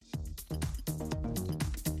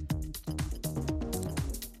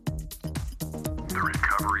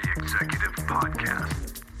Recovery Executive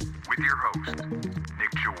Podcast with your host,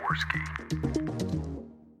 Nick Jaworski.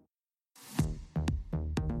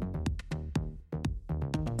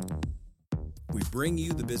 We bring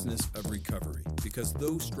you the business of recovery because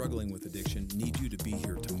those struggling with addiction need you to be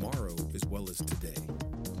here tomorrow as well as today.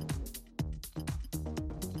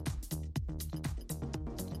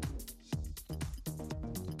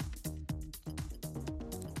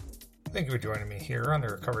 Thank you for joining me here on the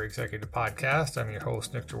Recovery Executive Podcast. I'm your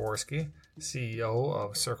host, Nick Jaworski, CEO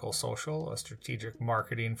of Circle Social, a strategic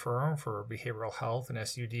marketing firm for behavioral health and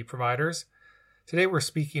SUD providers. Today we're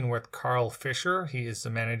speaking with Karl Fischer. He is the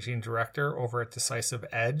managing director over at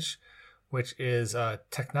DecisivEdge, which is a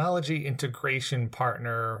technology integration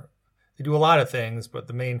partner. They do a lot of things, but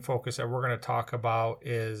the main focus that we're going to talk about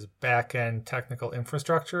is back-end technical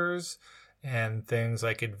infrastructures and things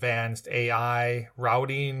like advanced AI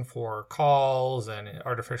routing for calls and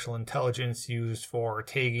artificial intelligence used for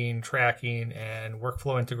tagging, tracking, and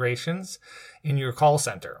workflow integrations in your call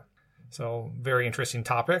center. So very interesting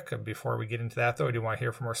topic. Before we get into that, though, I do want to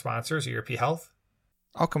hear from our sponsors, ERP Health.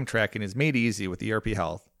 Outcome tracking is made easy with ERP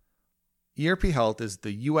Health. ERP Health is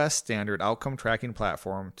the U.S. standard outcome tracking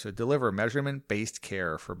platform to deliver measurement-based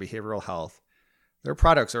care for behavioral health. Their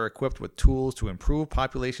products are equipped with tools to improve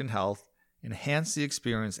population health, enhance the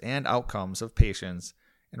experience and outcomes of patients,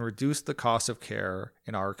 and reduce the cost of care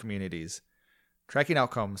in our communities. Tracking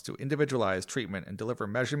outcomes to individualize treatment and deliver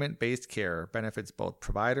measurement-based care benefits both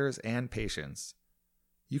providers and patients.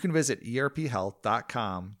 You can visit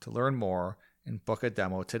erphealth.com to learn more and book a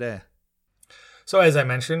demo today. So as I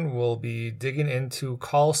mentioned, we'll be digging into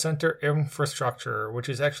call center infrastructure, which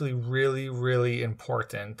is actually really, really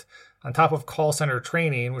important. On top of call center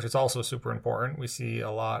training, which is also super important, we see a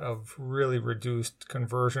lot of really reduced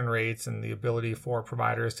conversion rates and the ability for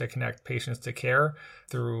providers to connect patients to care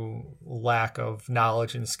through lack of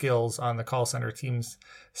knowledge and skills on the call center team's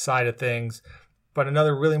side of things. But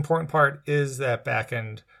another really important part is that back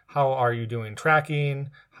end. How are you doing tracking?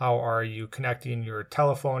 How are you connecting your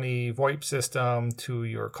telephony VoIP system to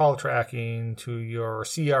your call tracking, to your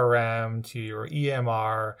CRM, to your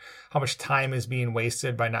EMR? How much time is being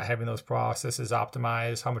wasted by not having those processes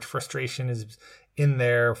optimized? How much frustration is in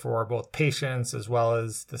there for both patients as well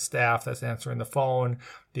as the staff that's answering the phone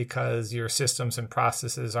because your systems and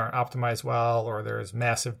processes aren't optimized well, or there's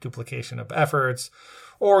massive duplication of efforts,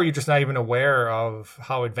 or you're just not even aware of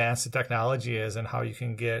how advanced the technology is and how you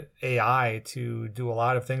can get AI to do a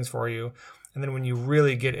lot of things for you. And then when you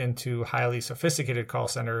really get into highly sophisticated call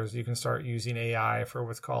centers, you can start using AI for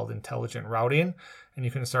what's called intelligent routing. And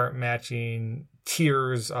you can start matching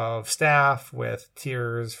tiers of staff with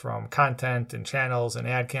tiers from content and channels and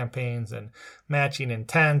ad campaigns, and matching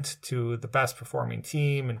intent to the best performing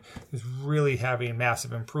team, and just really having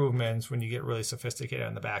massive improvements when you get really sophisticated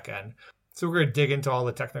on the back end. So we're going to dig into all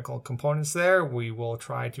the technical components there. We will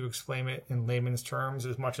try to explain it in layman's terms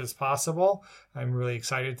as much as possible. I'm really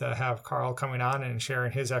excited to have Karl coming on and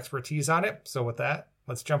sharing his expertise on it. So with that,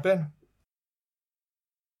 let's jump in.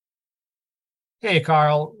 Hey,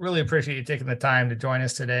 Karl, really appreciate you taking the time to join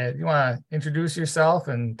us today. You want to introduce yourself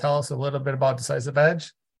and tell us a little bit about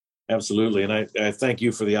DecisivEdge? Absolutely. And I thank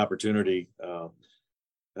you for the opportunity.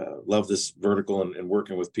 Love this vertical and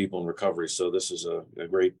working with people in recovery. So this is a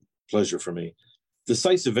great pleasure for me.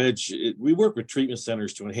 DecisivEdge, we work with treatment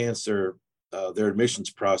centers to enhance their admissions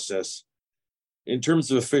process in terms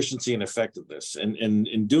of efficiency and effectiveness. And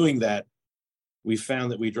in doing that, we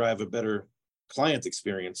found that we drive a better client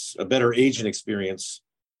experience, a better agent experience,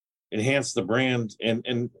 enhance the brand,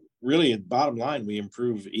 and really, at bottom line, we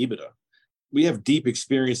improve EBITDA. We have deep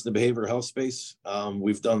experience in the behavioral health space.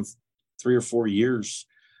 We've done 3 or 4 years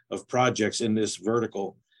of projects in this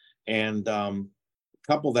vertical, and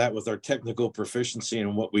couple that with our technical proficiency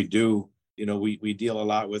in what we do. You know, we deal a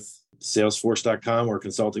lot with Salesforce.com. We're a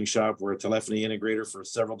consulting shop. We're a telephony integrator for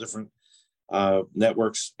several different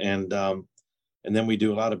networks, and then we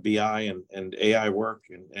do a lot of BI and AI work.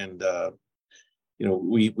 And you know,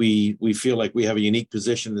 we feel like we have a unique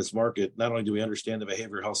position in this market. Not only do we understand the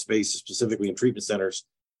behavioral health space, specifically in treatment centers,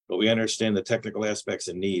 but we understand the technical aspects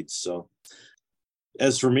and needs. So,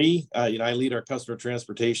 as for me, I lead our customer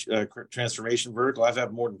transformation vertical. I've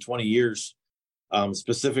had more than 20 years,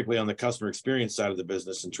 specifically on the customer experience side of the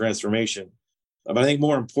business and transformation. But I think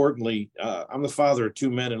more importantly, I'm the father of 2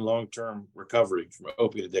 men in long-term recovery from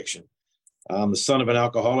opiate addiction. I'm the son of an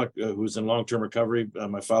alcoholic who's in long-term recovery.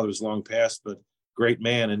 My father was long passed, but great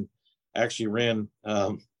man, and actually ran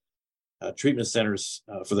treatment centers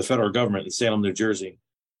for the federal government in Salem, New Jersey.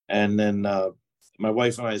 And then my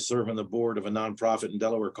wife and I serve on the board of a nonprofit in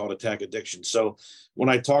Delaware called Attack Addiction. So when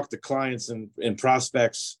I talk to clients and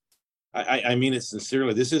prospects, I mean it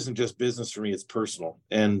sincerely. This isn't just business for me, it's personal.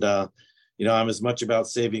 And, I'm as much about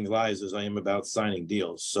saving lives as I am about signing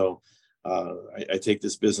deals. So I take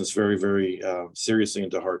this business very, very seriously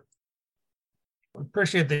and to heart.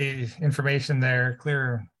 Appreciate the information there.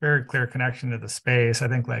 Very clear connection to the space. I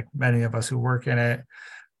think like many of us who work in it,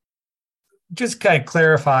 just kind of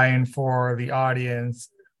clarifying for the audience,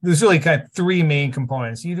 there's really kind of three main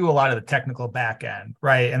components. You do a lot of the technical back end,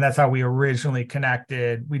 right? And that's how we originally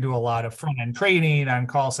connected. We do a lot of front end training on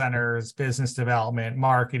call centers, business development,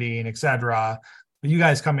 marketing, et cetera. But you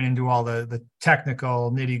guys come in and do all the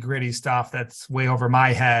technical nitty gritty stuff that's way over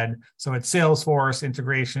my head. So it's Salesforce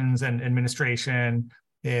integrations and administration.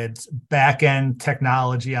 It's back end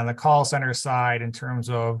technology on the call center side in terms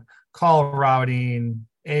of call routing,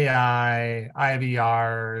 AI,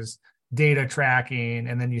 IVRs, data tracking,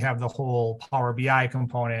 and then you have the whole Power BI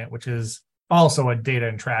component, which is also a data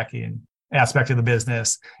and tracking aspect of the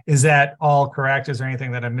business. Is that all correct? Is there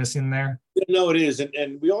anything that I'm missing there? No, it is.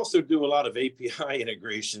 And we also do a lot of API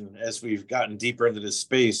integration as we've gotten deeper into this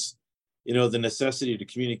space. The necessity to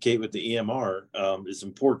communicate with the EMR is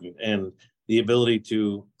important, and the ability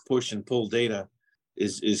to push and pull data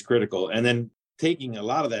is critical. And then taking a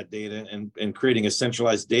lot of that data and creating a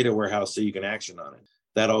centralized data warehouse so you can action on it.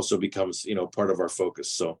 That also becomes, part of our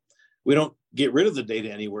focus. So we don't get rid of the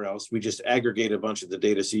data anywhere else. We just aggregate a bunch of the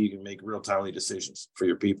data so you can make real timely decisions for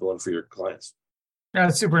your people and for your clients. Yeah,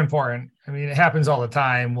 it's super important. I mean, it happens all the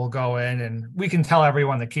time. We'll go in and we can tell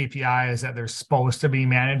everyone the KPIs that they're supposed to be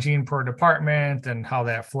managing per department and how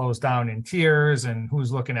that flows down in tiers and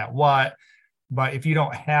who's looking at what. But if you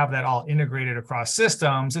don't have that all integrated across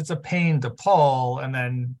systems, it's a pain to pull. And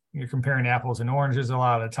then you're comparing apples and oranges a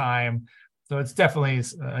lot of the time. So it's definitely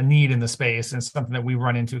a need in the space and something that we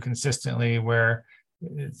run into consistently, where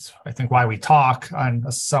it's, I think, why we talk on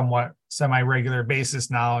a somewhat semi-regular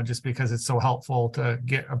basis now, just because it's so helpful to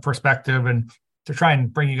get a perspective and to try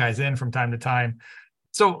and bring you guys in from time to time.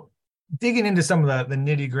 So digging into some of the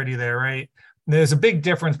nitty gritty there, right? There's a big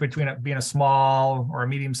difference between being a small or a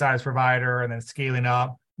medium-sized provider and then scaling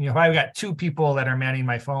up. If I've got two people that are manning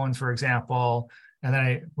my phones, for example, and then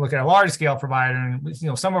I look at a large scale provider,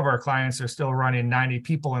 and some of our clients are still running 90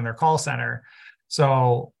 people in their call center.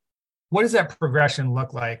 So what does that progression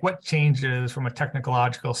look like? What changes from a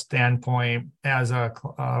technological standpoint as a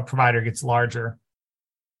provider gets larger?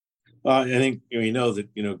 I think we know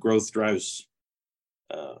that growth drives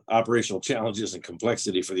operational challenges and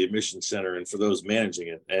complexity for the admission center and for those managing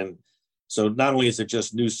it. And so not only is it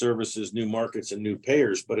just new services, new markets, and new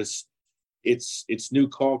payers, but it's new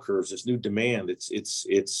call curves, it's new demand,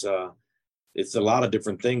 it's a lot of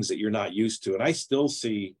different things that you're not used to. And I still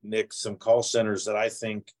see, Nick, some call centers that I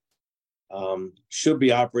think should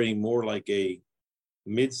be operating more like a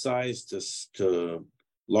mid-sized to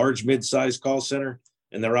large mid-sized call center,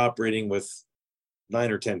 and they're operating with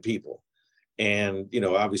 9 or 10 people. And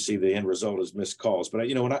obviously the end result is missed calls. But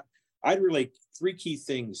I'd relate 3 key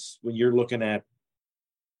things when you're looking at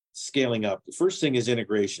scaling up. The first thing is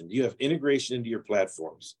integration. You have integration into your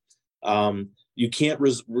platforms. You can't,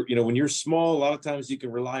 when you're small, a lot of times you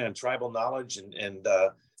can rely on tribal knowledge and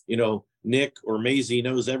Nick or Maisie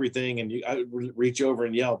knows everything and I reach over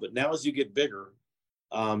and yell. But now as you get bigger,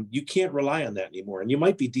 you can't rely on that anymore, and you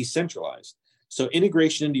might be decentralized. So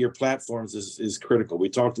integration into your platforms is critical. We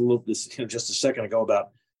talked a little this just a second ago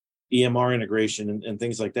about EMR integration and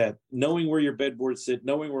things like that. Knowing where your bedboards sit,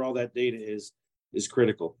 knowing where all that data is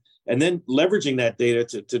critical. And then leveraging that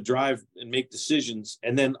data to drive and make decisions,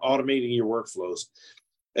 and then automating your workflows.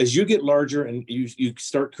 As you get larger and you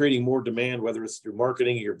start creating more demand, whether it's through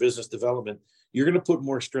marketing or your business development, you're going to put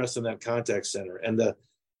more stress on that contact center. And the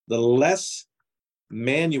less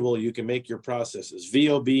manual you can make your processes,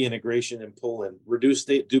 VOB integration and pull in, reduce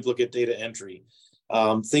duplicate data entry,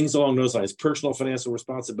 things along those lines, personal financial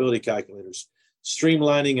responsibility calculators,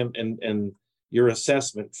 streamlining and your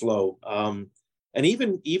assessment flow. And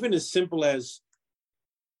even as simple as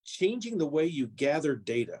changing the way you gather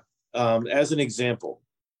data. As an example,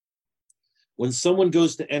 when someone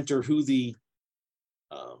goes to enter who the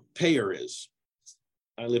payer is,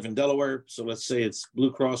 I live in Delaware, so let's say it's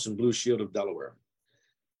Blue Cross and Blue Shield of Delaware.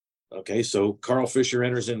 Okay, so Karl Fischer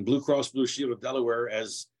enters in Blue Cross Blue Shield of Delaware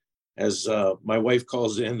as my wife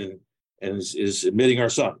calls in and is admitting our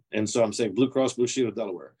son. And so I'm saying Blue Cross Blue Shield of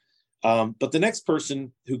Delaware. But the next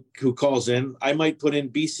person who calls in, I might put in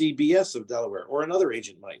BCBS of Delaware, or another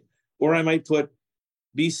agent might, or I might put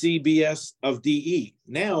BCBS of DE.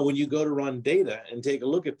 Now, when you go to run data and take a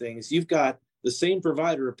look at things, you've got the same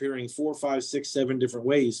provider appearing 4, 5, 6, 7 different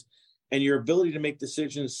ways. And your ability to make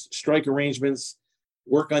decisions, strike arrangements,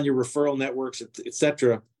 work on your referral networks, et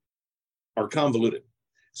cetera, are convoluted.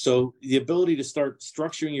 So the ability to start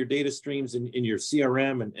structuring your data streams in your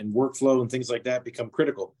CRM and workflow and things like that become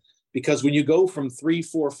critical. Because when you go from 3,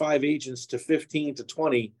 4, 5 agents to 15 to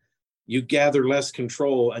 20, you gather less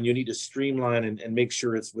control, and you need to streamline and make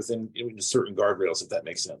sure it's within certain guardrails, if that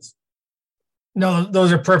makes sense. No,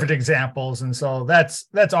 those are perfect examples. And so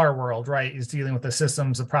that's our world, right? Is dealing with the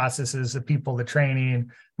systems, the processes, the people, the training.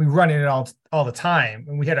 We run it all the time.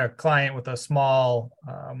 And we had a client with a small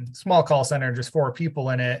call center, just 4 people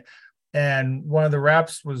in it. And one of the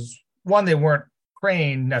reps was, one, they weren't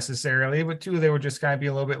trained necessarily, but 2, they were just kind of be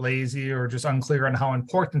a little bit lazy or just unclear on how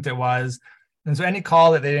important it was. And so any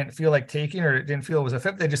call that they didn't feel like taking or didn't feel was a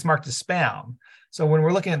fit, they just marked as spam. So when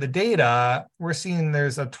we're looking at the data, we're seeing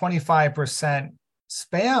there's a 25%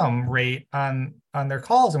 spam rate on their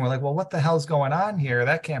calls. And we're like, well, what the hell's going on here?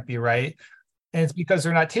 That can't be right. And it's because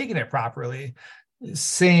they're not taking it properly.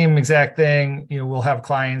 Same exact thing. We'll have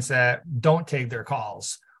clients that don't take their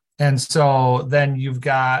calls. And so then you've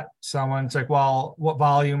got someone, it's like, well, what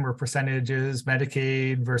volume or percentages,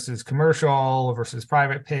 Medicaid versus commercial versus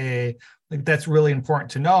private pay? Like, that's really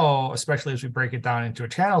important to know, especially as we break it down into a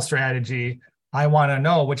channel strategy. I want to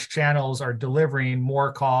know which channels are delivering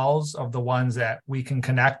more calls of the ones that we can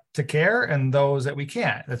connect to care and those that we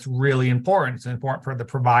can't. That's really important. It's important for the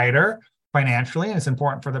provider financially, and it's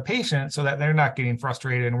important for the patient so that they're not getting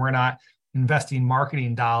frustrated and we're not investing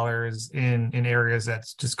marketing dollars in areas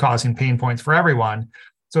that's just causing pain points for everyone.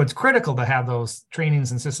 So it's critical to have those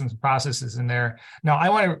trainings and systems and processes in there. Now, I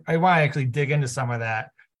want to actually dig into some of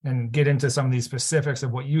that and get into some of these specifics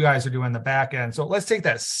of what you guys are doing in the back end. So let's take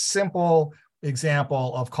that simple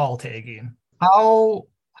example of call tagging. How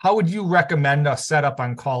would you recommend a setup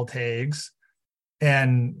on call tags?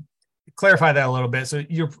 And clarify that a little bit. So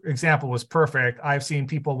your example was perfect. I've seen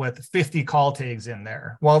people with 50 call tags in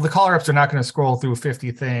there. Well, the call reps are not going to scroll through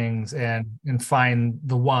 50 things and find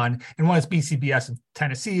the one. And one is BCBS of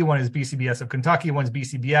Tennessee, one is BCBS of Kentucky, one's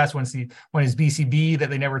BCBS, one is BCB that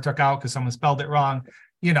they never took out because someone spelled it wrong.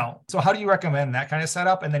 So how do you recommend that kind of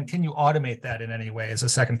setup? And then can you automate that in any way is the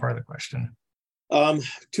second part of the question.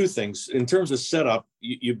 2 things. In terms of setup,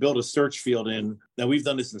 you build a search field in. Now, we've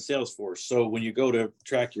done this in Salesforce. So when you go to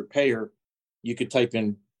track your payer, you could type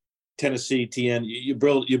in Tennessee TN. You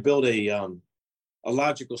build a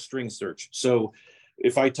logical string search. So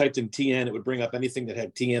if I typed in TN, it would bring up anything that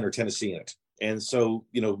had TN or Tennessee in it. And so,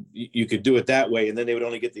 you could do it that way, and then they would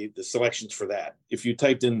only get the selections for that. If you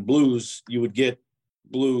typed in blues, you would get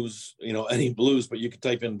blues, any blues, but you could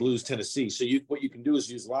type in blues Tennessee. So what you can do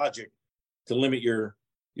is use logic to limit your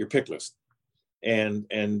pick list, and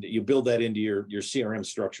you build that into your CRM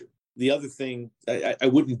structure. The other thing, I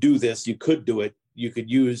wouldn't do this. You could do it. You could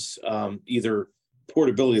use either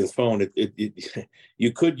portability of the phone.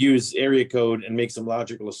 You could use area code and make some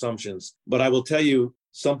logical assumptions. But I will tell you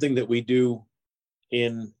something that we do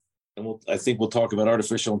I think we'll talk about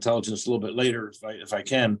artificial intelligence a little bit later if I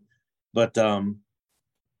can. But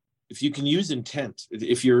if you can use intent,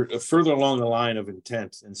 if you're further along the line of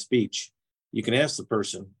intent and speech, you can ask the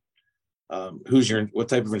person, what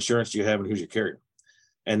type of insurance do you have and who's your carrier?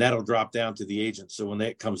 And that'll drop down to the agent. So when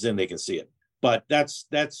that comes in, they can see it. But that's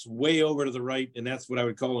way over to the right. And that's what I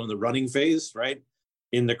would call in the running phase, right?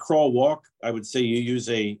 In the crawl walk, I would say you use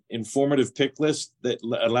a informative pick list that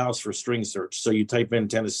allows for string search. So you type in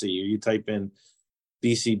Tennessee or you type in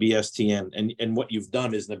BCBSTN. And what you've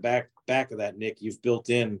done is in the back of that, Nick, you've built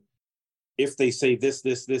in, if they say this,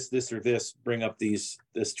 or this, bring up this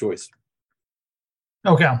choice.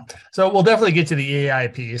 Okay. So we'll definitely get to the AI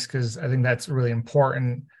piece because I think that's really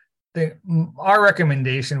important. Our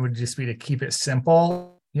recommendation would just be to keep it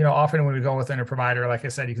simple. Often when we go within a provider, like I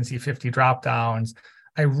said, you can see 50 drop downs.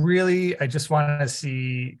 I just want to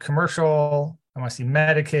see commercial. I want to see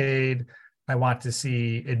Medicaid. I want to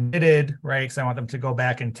see admitted, right? Because I want them to go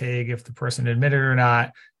back and tag if the person admitted or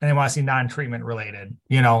not. And I want to see non-treatment related.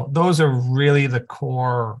 Those are really the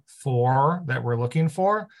core 4 that we're looking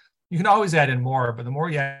for. You can always add in more, but the more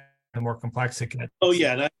you add, the more complex it gets. Oh,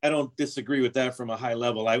 yeah. And I don't disagree with that from a high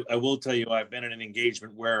level. I will tell you, I've been in an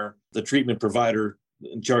engagement where the treatment provider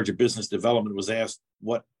in charge of business development was asked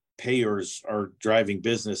what payers are driving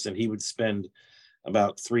business. And he would spend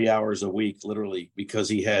about 3 hours a week, literally, because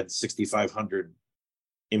he had 6,500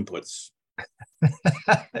 inputs.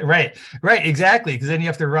 Right, exactly. Because then you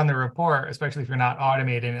have to run the report, especially if you're not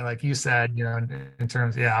automating it, like you said, in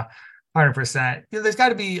terms, 100%. There's got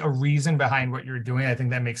to be a reason behind what you're doing. I think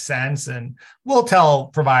that makes sense. And we'll tell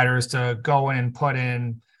providers to go in and put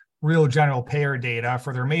in, real general payer data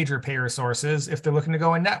for their major payer sources. If they're looking to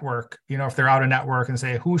go in network, if they're out of network and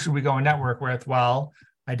say, who should we go in network with? Well,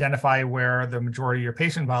 identify where the majority of your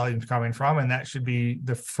patient volume is coming from. And that should be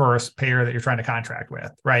the first payer that you're trying to contract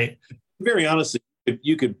with, right? Very honestly,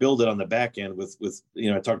 you could build it on the back end with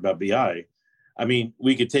I talked about BI. I mean,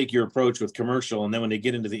 we could take your approach with commercial, and then when they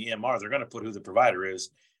get into the EMR, they're going to put who the provider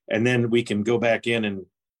is. And then we can go back in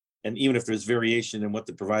and even if there's variation in what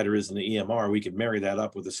the provider is in the EMR, we could marry that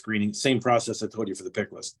up with the screening. Same process I told you for the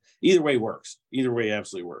pick list. Either way works. Either way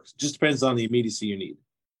absolutely works. Just depends on the immediacy you need.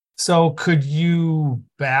 So could you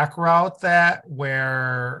back route that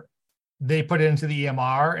where they put it into the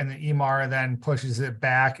EMR and the EMR then pushes it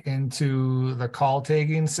back into the call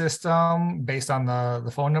tagging system based on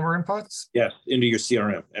the phone number inputs? Yeah, into your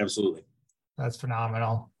CRM. Absolutely. That's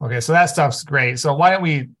phenomenal. Okay, so that stuff's great. So why don't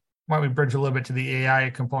we bridge a little bit to the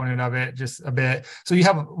AI component of it just a bit? So you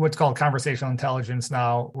have what's called conversational intelligence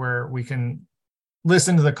now, where we can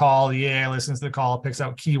listen to the call, the AI listens to the call, picks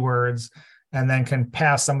out keywords, and then can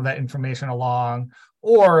pass some of that information along.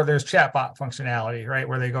 Or there's chatbot functionality, right,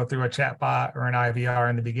 where they go through a chatbot or an IVR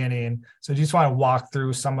in the beginning. So do you just want to walk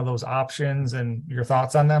through some of those options and your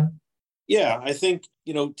thoughts on them? Yeah, I think,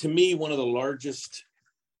 to me, one of the largest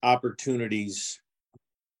opportunities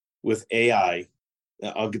with AI,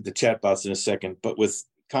 I'll get the chatbots in a second, but with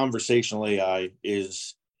conversational AI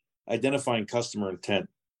is identifying customer intent.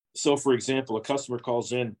 So, for example, a customer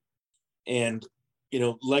calls in and,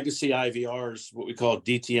 legacy IVRs, what we call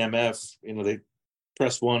DTMF, they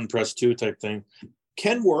press 1, press 2 type thing,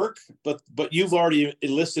 can work, but you've already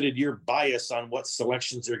elicited your bias on what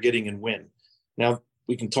selections they're getting and when. Now,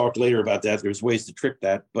 we can talk later about that. There's ways to trick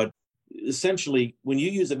that. But essentially, when you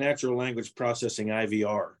use a natural language processing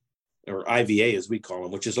IVR, or IVA as we call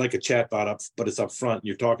them, which is like a chatbot up, but it's up front and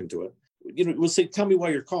you're talking to it, we'll say, tell me why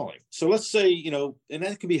you're calling. So let's say, and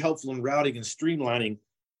that can be helpful in routing and streamlining.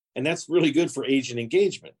 And that's really good for agent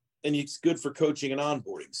engagement. And it's good for coaching and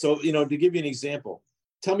onboarding. So, to give you an example,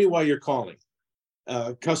 tell me why you're calling.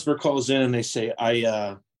 Customer calls in and they say,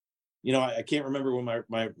 I can't remember when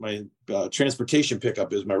my transportation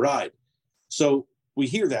pickup is, my ride. So we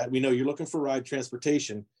hear that. We know you're looking for ride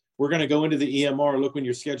transportation. We're going to go into the EMR, look when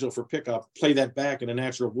you're scheduled for pickup, play that back in a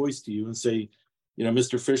natural voice to you and say,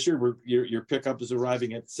 Mr. Fisher, your pickup is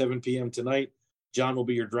arriving at 7 p.m. tonight. John will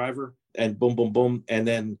be your driver, and boom, boom, boom. And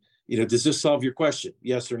then, does this solve your question?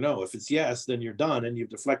 Yes or no? If it's yes, then you're done. And you've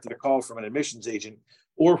deflected a call from an admissions agent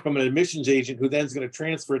or from an admissions agent who then is going to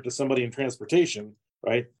transfer it to somebody in transportation,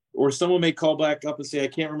 right? Or someone may call back up and say, I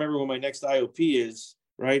can't remember when my next IOP is,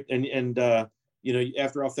 right? And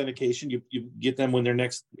after authentication, you get them when their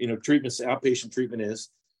next, outpatient treatment is.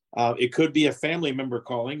 It could be a family member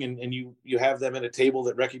calling and you have them at a table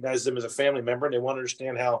that recognizes them as a family member and they want to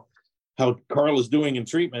understand how Karl is doing in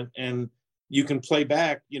treatment. And you can play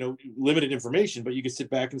back, limited information, but you can sit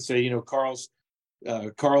back and say,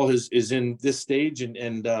 Karl is in this stage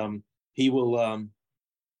and he will,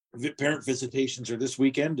 parent visitations are this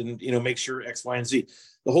weekend and, make sure X, Y, and Z.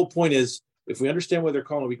 The whole point is, if we understand where they're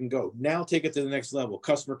calling, we can go. Now take it to the next level.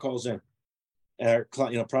 Customer calls in,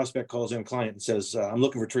 prospect calls in, client and says, I'm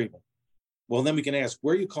looking for treatment. Well, then we can ask,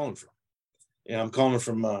 where are you calling from? Yeah, I'm calling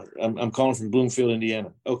from Bloomfield,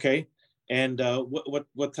 Indiana. Okay. And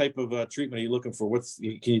what type of treatment are you looking for?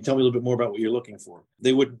 Can you tell me a little bit more about what you're looking for?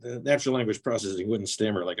 They would, natural language processing wouldn't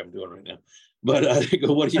stammer like I'm doing right now, but they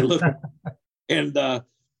go, what are you looking for?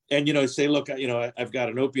 And say, look, I've got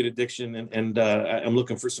an opiate addiction and I'm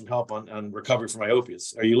looking for some help on recovery from my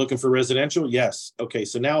opiates. Are you looking for residential? Yes. Okay.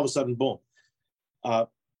 So now all of a sudden, boom.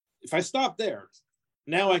 If I stop there,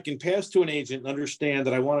 now I can pass to an agent and understand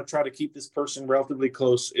that I want to try to keep this person relatively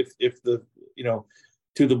close. If the,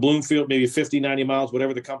 to the Bloomfield, maybe 50, 90 miles,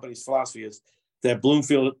 whatever the company's philosophy is, that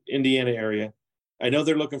Bloomfield, Indiana area. I know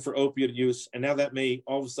they're looking for opiate use. And now that may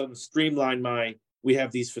all of a sudden streamline we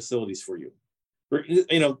have these facilities for you.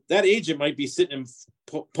 That agent might be sitting in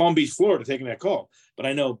Palm Beach, Florida, taking that call, but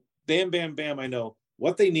I know, bam, bam, bam. I know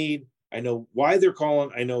what they need. I know why they're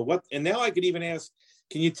calling. I know what, and now I could even ask,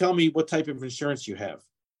 can you tell me what type of insurance you have?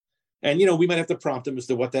 And, we might have to prompt them as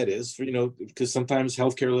to what that is, because sometimes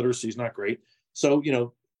healthcare literacy is not great. So,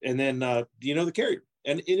 and then, do you know the carrier?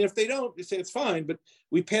 And if they don't, you say it's fine, but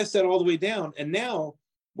we pass that all the way down. And now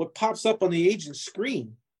what pops up on the agent's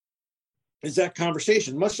screen is that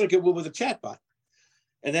conversation, much like it would with a chatbot.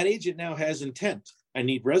 And that agent now has intent. I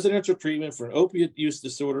need residential treatment for an opiate use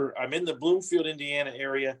disorder. I'm in the Bloomfield, Indiana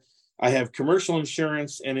area. I have commercial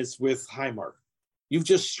insurance and it's with Highmark. You've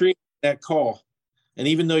just streamed that call. And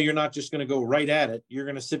even though you're not just going to go right at it, you're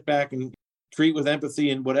going to sit back and treat with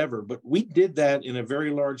empathy and whatever. But we did that in a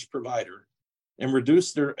very large provider. and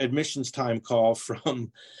reduced their admissions time call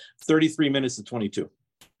from 33 minutes to 22.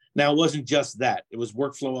 Now, it wasn't just that. It was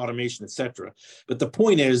workflow automation, et cetera. But the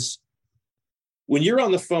point is, when you're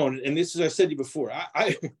on the phone, and this is, I said to you before,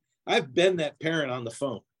 I've been that parent on the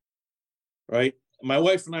phone, right? My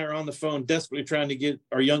wife and I are on the phone desperately trying to get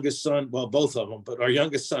our youngest son, well, both of them, but our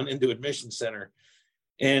youngest son into admission center.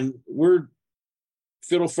 And we're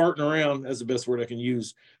fiddle farting around, as the best word I can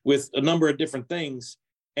use, with a number of different things.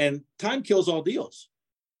 And time kills all deals.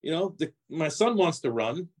 My son wants to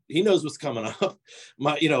run. He knows what's coming up.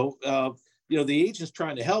 The agent's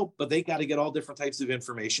trying to help, but they got to get all different types of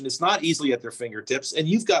information. It's not easily at their fingertips. And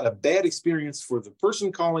you've got a bad experience for the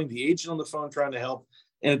person calling, the agent on the phone trying to help,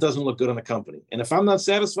 and it doesn't look good on the company. And if I'm not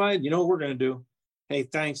satisfied, you know what we're going to do? Hey,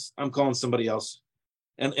 thanks. I'm calling somebody else.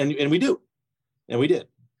 And we do. And we did.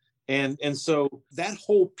 And so that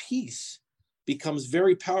whole piece becomes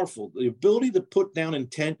very powerful. The ability to put down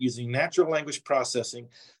intent using natural language processing,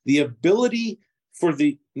 the ability for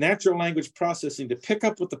the natural language processing to pick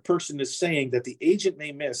up what the person is saying that the agent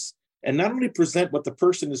may miss, and not only present what the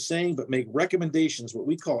person is saying, but make recommendations, what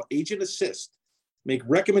we call agent assist, make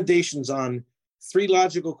recommendations on 3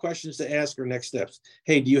 logical questions to ask or next steps.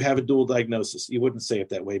 Hey, do you have a dual diagnosis? You wouldn't say it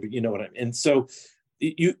that way, but you know what I mean. And so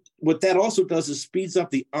what that also does is speeds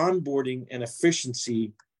up the onboarding and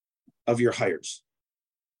efficiency of your hires,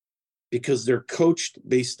 because they're coached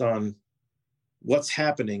based on what's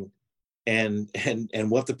happening and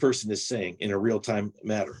what the person is saying in a real-time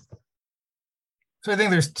matter. So I think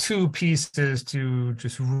there's 2 pieces to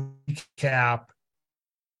just recap.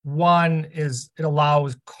 One is it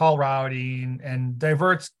allows call routing and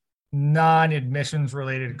diverts non-admissions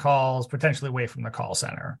related calls potentially away from the call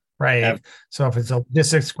center, right? Yep. So if it's a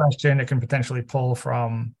logistics question, it can potentially pull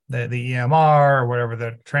from the EMR or whatever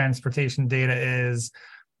the transportation data is.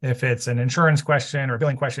 If it's an insurance question or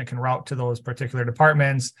billing question, it can route to those particular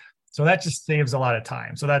departments. So that just saves a lot of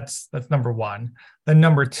time. So that's number one. Then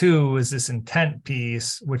number 2 is this intent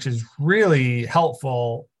piece, which is really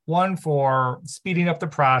helpful. One, for speeding up the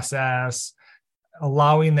process,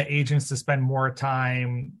 allowing the agents to spend more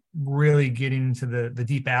time really getting into the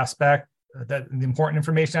deep aspect, the important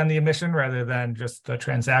information on the admission rather than just the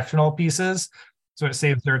transactional pieces. So it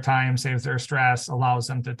saves their time, saves their stress, allows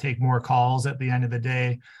them to take more calls at the end of the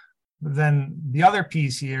day. Then the other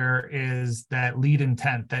piece here is that lead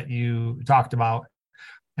intent that you talked about.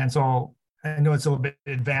 And so I know it's a little bit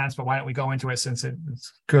advanced, but why don't we go into it since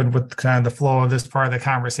it's good with kind of the flow of this part of the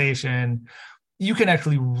conversation. You can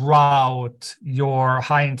actually route your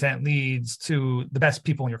high intent leads to the best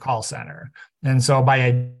people in your call center. And so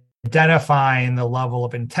by identifying the level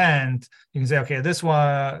of intent, you can say, okay,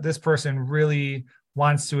 this person really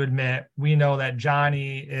wants to admit, we know that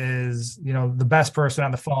Johnny is, the best person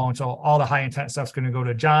on the phone. So all the high intent stuff's going to go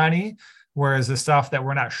to Johnny. Whereas the stuff that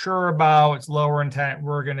we're not sure about, it's lower intent,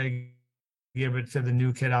 we're going to give it to the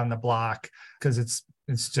new kid on the block because it's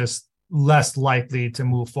just less likely to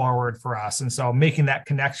move forward for us. And so making that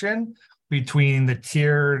connection between the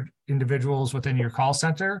tiered individuals within your call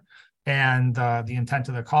center and the intent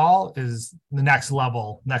of the call is the next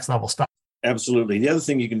level stuff. Absolutely. The other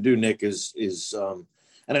thing you can do, Nick, is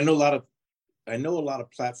and I know a lot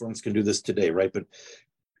of platforms can do this today, right? But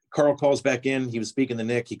Karl calls back in. He was speaking to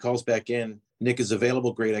Nick. He calls back in. Nick is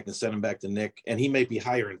available. Great. I can send him back to Nick. And he may be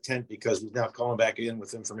higher intent because he's now calling back in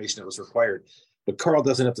with information that was required. But Karl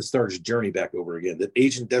doesn't have to start his journey back over again. The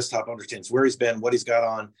agent desktop understands where he's been, what he's got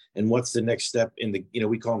on, and what's the next step in the,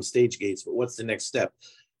 we call them stage gates, but what's the next step?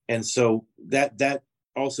 And so that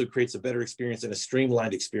also creates a better experience and a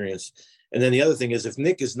streamlined experience. And then the other thing is, if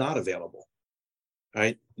Nick is not available,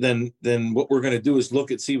 right, then what we're going to do is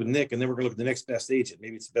see with Nick, and then we're going to look at the next best agent.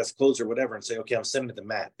 Maybe it's the best closer or whatever, and say, okay, I'm sending it to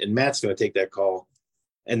Matt, and Matt's going to take that call.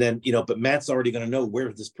 And then, but Matt's already going to know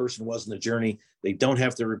where this person was in the journey. They don't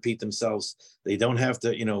have to repeat themselves. They don't have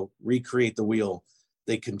to, recreate the wheel.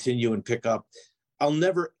 They continue and pick up. I'll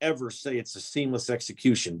never, ever say it's a seamless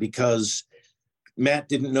execution because Matt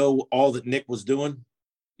didn't know all that Nick was doing.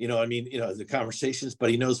 The conversations, but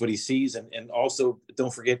he knows what he sees. And also,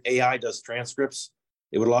 don't forget, AI does transcripts.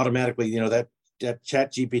 It would automatically, that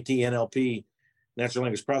chat GPT, NLP, natural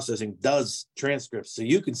language processing, does transcripts. So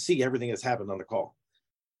you can see everything that's happened on the call.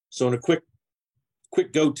 So in a quick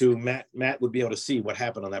go-to, Matt would be able to see what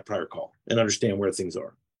happened on that prior call and understand where things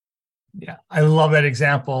are. Yeah, I love that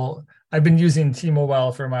example. I've been using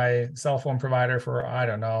T-Mobile for my cell phone provider for,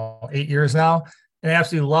 8 years now. And I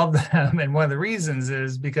absolutely love them. And one of the reasons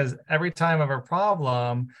is because every time I have a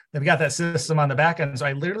problem, they've got that system on the back end. So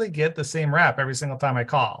I literally get the same rep every single time I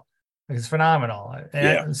call. It's phenomenal.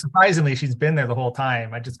 Yeah. And surprisingly, she's been there the whole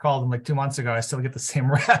time. I just called him like 2 months ago. I still get the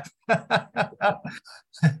same rep.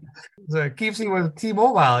 So it keeps me with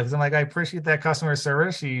T-Mobile because I'm like, I appreciate that customer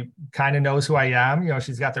service. She kind of knows who I am. You know,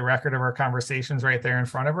 she's got the record of our conversations right there in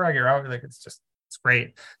front of her. I get out like, it's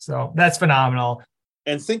great. So that's phenomenal.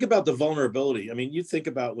 And think about the vulnerability. I mean, you think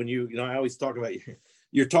about when I always talk about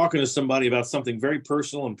you're talking to somebody about something very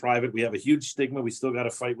personal and private. We have a huge stigma we still got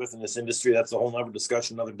to fight with in this industry. That's a whole nother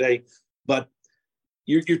discussion another day. But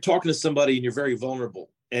you're talking to somebody and you're very vulnerable.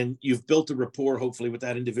 And you've built a rapport, hopefully, with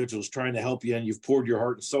that individual who's trying to help you, and you've poured your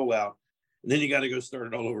heart and soul out. And then you got to go start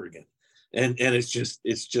it all over again. And it's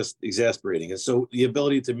just exasperating. And so the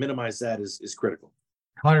ability to minimize that is critical.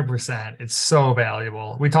 100%. It's so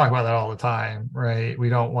valuable. We talk about that all the time, right? We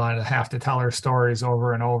don't want to have to tell our stories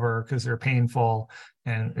over and over because they're painful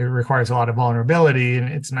and it requires a lot of vulnerability and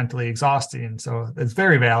it's mentally exhausting. So it's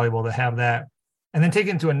very valuable to have that. And then take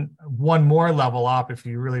it to one more level up if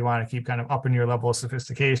you really want to keep kind of upping your level of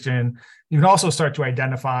sophistication. You can also start to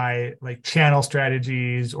identify like channel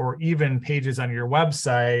strategies or even pages on your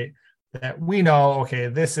website that we know, okay,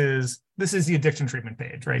 this is the addiction treatment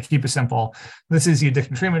page, right? Keep it simple. This is the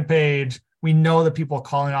addiction treatment page. We know that people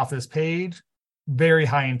calling off this page, very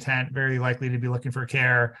high intent, very likely to be looking for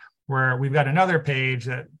care, where we've got another page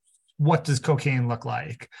that, what does cocaine look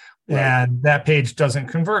like? Right. And that page doesn't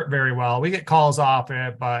convert very well. We get calls off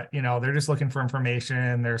it, but they're just looking for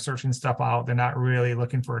information. They're searching stuff out. They're not really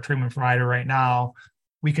looking for a treatment provider right now.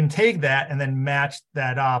 We can take that and then match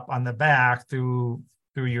that up on the back through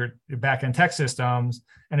your back-end tech systems,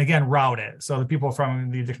 and again, route it. So the people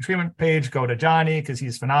from the addiction treatment page go to Johnny because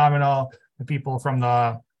he's phenomenal. The people from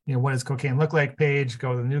the, what does cocaine look like page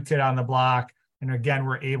go to the new kid on the block. And again,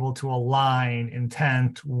 we're able to align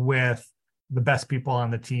intent with the best people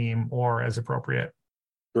on the team or as appropriate.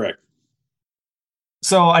 Correct.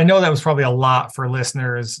 So I know that was probably a lot for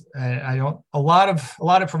listeners. A lot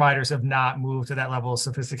of providers have not moved to that level of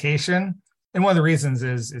sophistication. And one of the reasons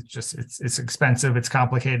is it's expensive. It's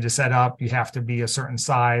complicated to set up. You have to be a certain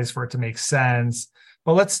size for it to make sense.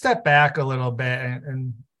 But let's step back a little bit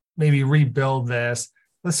and maybe rebuild this.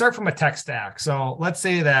 Let's start from a tech stack. So let's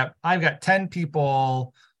say that I've got 10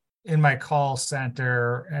 people in my call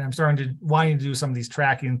center and I'm wanting to do some of these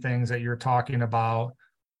tracking things that you're talking about.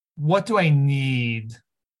 What do I need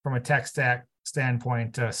from a tech stack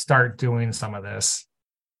standpoint to start doing some of this?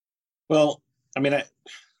 Well, I mean,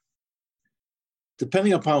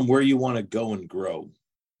 depending upon where you want to go and grow,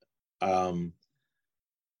 my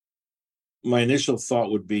initial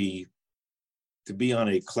thought would be to be on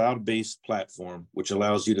a cloud-based platform, which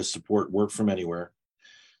allows you to support work from anywhere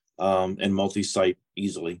and multi-site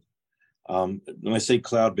easily. When I say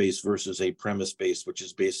cloud-based versus a premise-based, which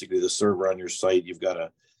is basically the server on your site, you've got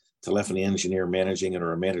a telephony engineer managing it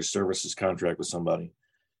or a managed services contract with somebody,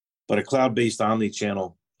 but a cloud-based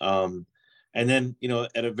omni-channel. And then,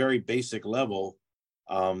 at a very basic level,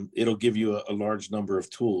 it'll give you a large number of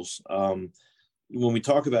tools. When we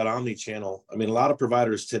talk about omni-channel, I mean, a lot of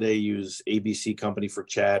providers today use ABC company for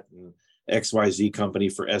chat and XYZ company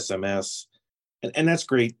for SMS. And that's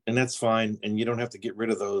great. And that's fine. And you don't have to get rid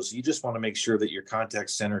of those. You just want to make sure that your contact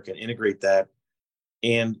center can integrate that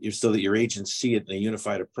and so that your agents see it in a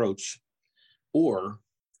unified approach, or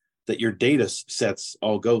that your data sets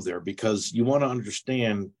all go there, because you want to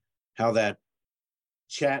understand how that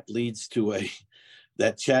chat leads to an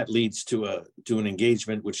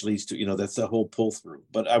engagement, which leads to, that's the whole pull through.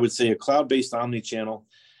 But I would say a cloud-based omni-channel.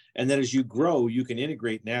 And then as you grow, you can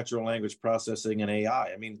integrate natural language processing and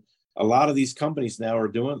AI. I mean, a lot of these companies now are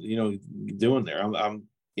doing there.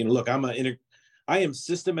 I am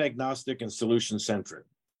system agnostic and solution centric,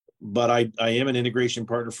 but I am an integration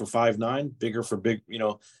partner for Five9,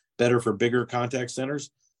 better for bigger contact centers.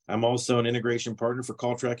 I'm also an integration partner for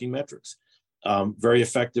call tracking metrics. Very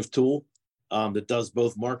effective tool. That does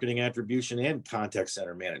both marketing attribution and contact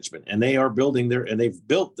center management. And they've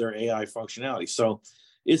built their AI functionality. So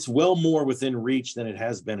it's well more within reach than it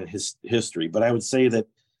has been in history. But I would say that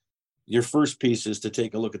your first piece is to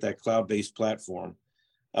take a look at that cloud-based platform.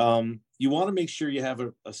 You want to make sure you have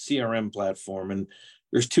a CRM platform. And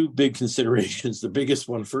there's two big considerations. The biggest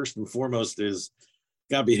one, first and foremost, is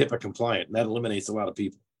got to be HIPAA compliant. And that eliminates a lot of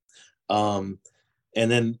people. And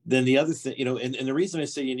then the other thing, and the reason I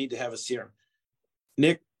say you need to have a CRM,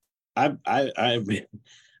 Nick, I've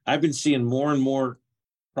been seeing more and more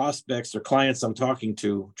prospects or clients I'm talking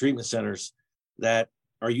to, treatment centers, that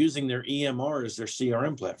are using their EMR as their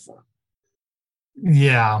CRM platform.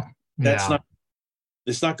 Yeah.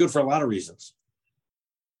 It's not good for a lot of reasons,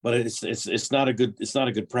 but it's not a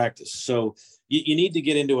good practice. So you need to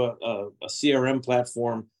get into a CRM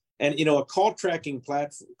platform And, a call tracking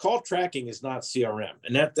platform, call tracking is not CRM.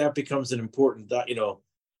 And that becomes an important,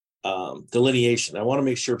 delineation. I want to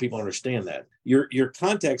make sure people understand that. Your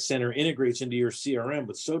contact center integrates into your CRM,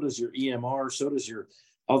 but so does your EMR, so does your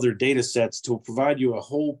other data sets to provide you a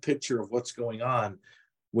whole picture of what's going on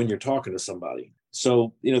when you're talking to somebody.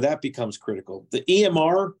 So, that becomes critical. The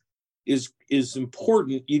EMR is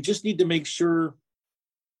important. You just need to make sure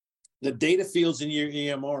the data fields in your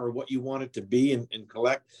EMR are what you want it to be and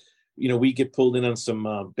collect. We get pulled in on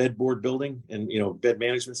some bed board building and, bed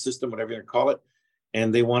management system, whatever you call it.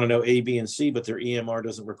 And they want to know A, B, and C, but their EMR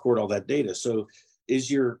doesn't record all that data. So does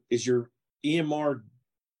your EMR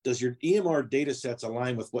data sets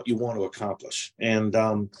align with what you want to accomplish? And,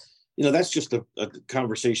 that's just a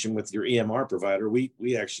conversation with your EMR provider.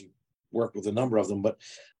 We actually work with a number of them, but,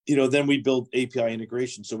 then we build API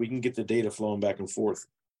integration so we can get the data flowing back and forth.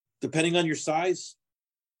 Depending on your size,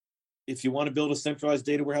 if you want to build a centralized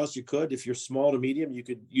data warehouse, you could. If you're small to medium, you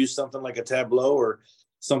could use something like a Tableau or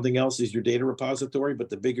something else as your data repository. But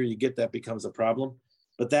the bigger you get, that becomes a problem.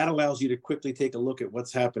 But that allows you to quickly take a look at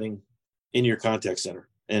what's happening in your contact center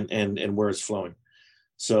and where it's flowing.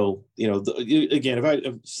 So, again, if I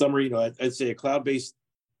summary, I'd say a cloud-based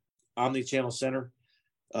omni-channel center,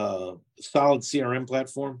 solid CRM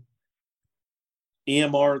platform,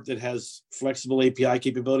 EMR that has flexible API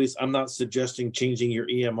capabilities. I'm not suggesting changing your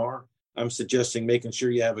EMR. I'm suggesting making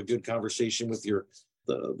sure you have a good conversation with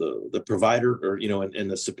the provider or,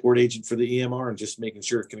 and the support agent for the EMR, and just making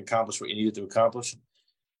sure it can accomplish what you need it to accomplish.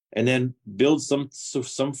 And then build some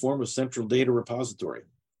form of central data repository.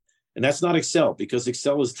 And that's not Excel, because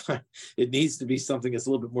Excel it needs to be something that's a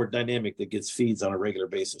little bit more dynamic that gets feeds on a regular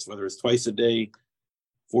basis, whether it's twice a day,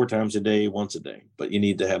 4 times a day, once a day, but you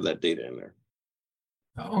need to have that data in there.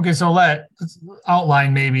 Okay, so let's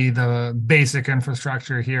outline maybe the basic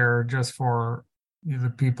infrastructure here just for the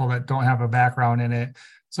people that don't have a background in it.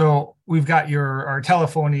 So we've got our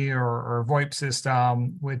telephony or VoIP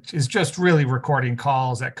system, which is just really recording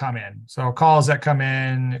calls that come in. So calls that come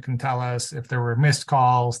in, it can tell us if there were missed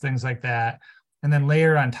calls, things like that. And then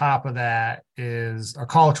layered on top of that is a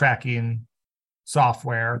call tracking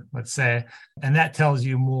software, let's say, and that tells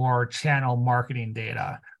you more channel marketing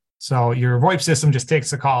data. So your VoIP system just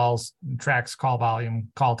takes the calls, tracks call volume,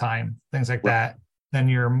 call time, things like that. Then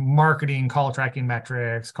your marketing, call tracking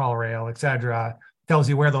metrics, call rail, et cetera, tells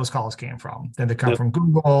you where those calls came from. Did they come from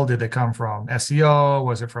Google? Did they come from SEO?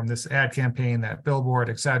 Was it from this ad campaign, that billboard,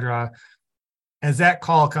 et cetera? As that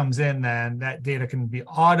call comes in, then that data can be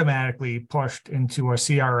automatically pushed into a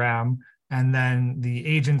CRM. And then the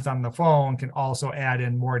agents on the phone can also add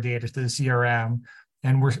in more data to the CRM.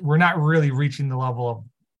 And we're not really reaching the level of,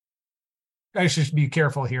 I should be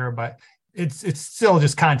careful here, but it's still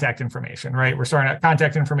just contact information, right? We're starting at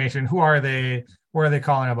contact information. Who are they? What are they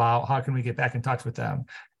calling about? How can we get back in touch with them?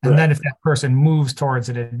 And then if that person moves towards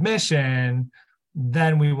an admission,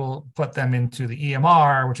 then we will put them into the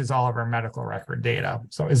EMR, which is all of our medical record data.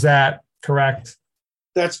 So is that correct?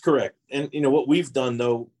 That's correct. And what we've done,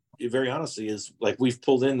 though, very honestly, is like we've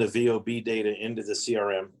pulled in the VOB data into the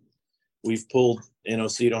CRM. We've pulled,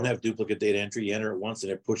 so you don't have duplicate data entry. You enter it once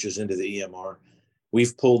and it pushes into the EMR.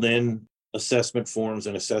 We've pulled in assessment forms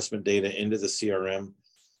and assessment data into the CRM.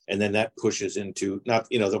 And then that pushes into,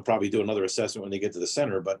 they'll probably do another assessment when they get to the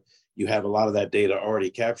center, but you have a lot of that data already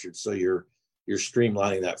captured. So you're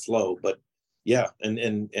streamlining that flow. But yeah, and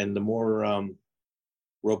the more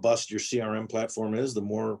robust your CRM platform is, the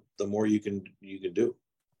more you can do.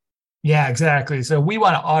 Yeah, exactly. So we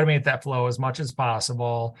want to automate that flow as much as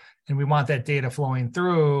possible, and we want that data flowing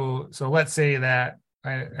through. So let's say that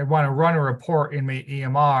I want to run a report in my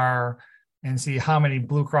EMR and see how many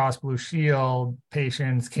Blue Cross Blue Shield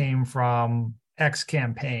patients came from X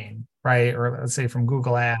campaign, right? Or let's say from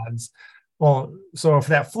Google Ads. Well, so if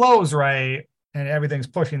that flows right and everything's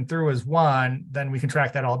pushing through as one, then we can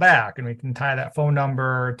track that all back, and we can tie that phone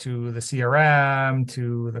number to the CRM,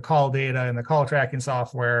 to the call data and the call tracking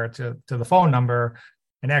software to the phone number,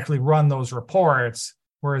 and actually run those reports.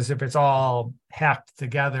 Whereas if it's all hacked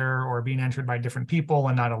together or being entered by different people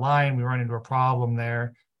and not aligned, we run into a problem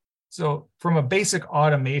there. So from a basic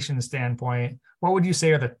automation standpoint, what would you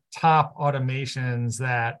say are the top automations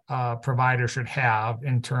that a provider should have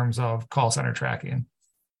in terms of call center tracking?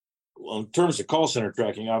 Well, in terms of call center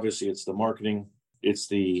tracking, obviously it's the marketing, it's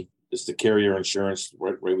the carrier insurance,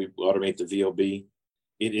 right, where we automate the VOB.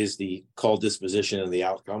 It is the call disposition and the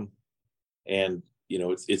outcome. And,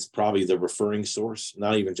 it's probably the referring source,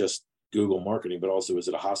 not even just Google marketing, but also, is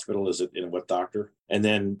it a hospital? Is it in what doctor? And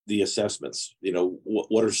then the assessments,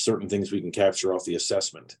 what are certain things we can capture off the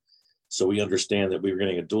assessment? So we understand that we were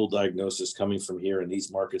getting a dual diagnosis coming from here in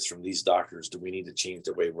these markets from these doctors. Do we need to change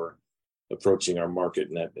the way we're approaching our market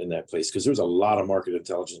in that place? Because there's a lot of market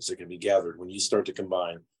intelligence that can be gathered when you start to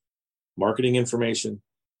combine marketing information,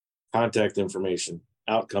 contact information,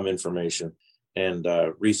 outcome information, and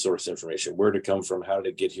resource information. Where did it come from? How did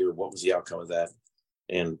it get here? What was the outcome of that?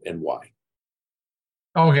 And why?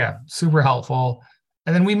 Oh, yeah. Super helpful.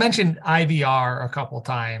 And then we mentioned IVR a couple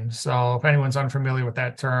times. So if anyone's unfamiliar with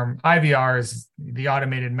that term, IVR is the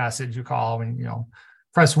automated message you call when,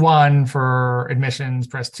 press 1 for admissions,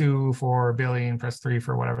 press 2 for billing, press 3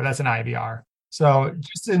 for whatever. That's an IVR. So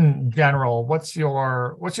just in general, what's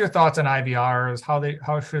your thoughts on IVRs?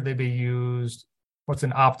 How should they be used? What's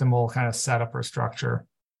an optimal kind of setup or structure?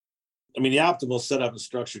 I mean, the optimal setup and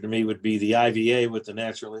structure to me would be the IVA with the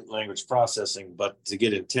natural language processing, but to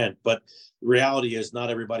get intent. But the reality is not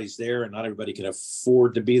everybody's there and not everybody can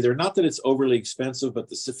afford to be there. Not that it's overly expensive, but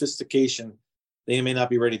the sophistication, they may not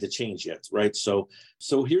be ready to change yet, right? So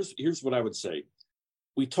here's what I would say.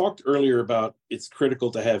 We talked earlier about it's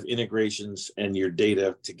critical to have integrations and your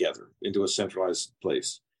data together into a centralized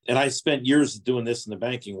place. And I spent years doing this in the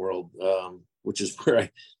banking world, which is where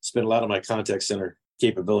I spent a lot of my contact center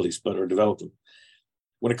capabilities, or developed them.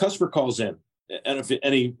 When a customer calls in, and if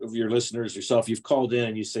any of your listeners, yourself, you've called in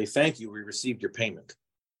and you say, thank you, we received your payment,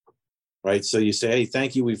 right? So you say, hey,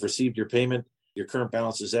 thank you, we've received your payment. Your current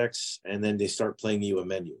balance is X, and then they start playing you a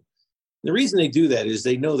menu. The reason they do that is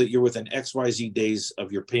they know that you're within XYZ days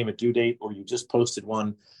of your payment due date, or you just posted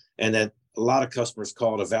one, and that a lot of customers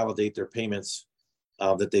call to validate their payments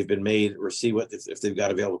that they've been made, or see if they've got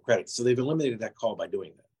available credit. So they've eliminated that call by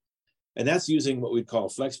doing that. And that's using what we'd call a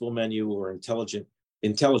flexible menu or intelligent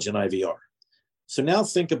IVR. So now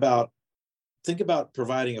think about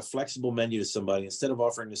providing a flexible menu to somebody instead of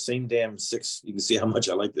offering the same damn 6. You can see how much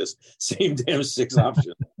I like this same damn 6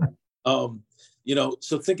 options.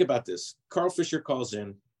 So think about this. Karl Fischer calls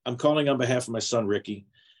in. I'm calling on behalf of my son, Ricky.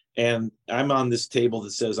 And I'm on this table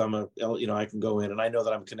that says I can go in and I know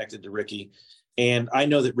that I'm connected to Ricky and I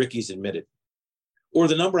know that Ricky's admitted. Or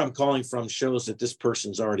the number I'm calling from shows that this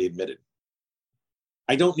person's already admitted.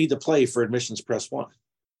 I don't need to play for admissions, press 1.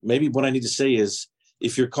 Maybe what I need to say is,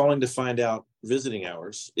 if you're calling to find out visiting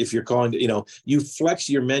hours, if you're calling to, you flex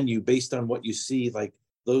your menu based on what you see, like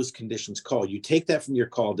those conditions call. You take that from your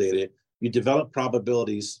call data, you develop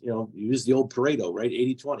probabilities, you use the old Pareto, right?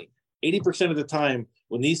 80-20. 80% of the time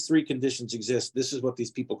when these 3 conditions exist, this is what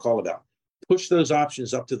these people call about. Push those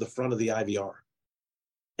options up to the front of the IVR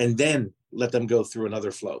and then let them go through another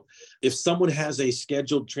flow. If someone has a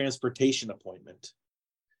scheduled transportation appointment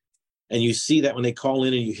and you see that when they call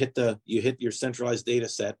in and you hit your centralized data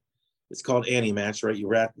set, it's called anti-match, right? You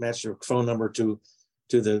match your phone number to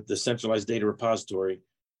the centralized data repository.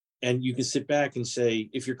 And you can sit back and say,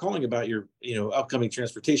 if you're calling about your upcoming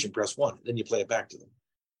transportation, press 1, then you play it back to them.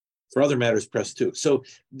 For other matters, press 2. So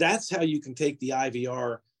that's how you can take the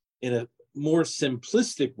IVR in a more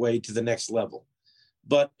simplistic way to the next level.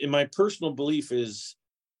 But in my personal belief is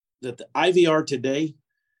that the IVR today,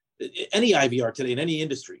 any IVR today in any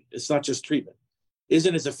industry, it's not just treatment,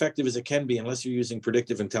 isn't as effective as it can be unless you're using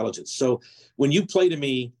predictive intelligence. So when you play to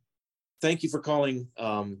me, thank you for calling,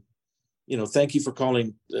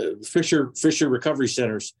 Fisher Recovery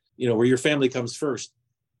Centers, where your family comes first.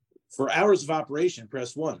 For hours of operation,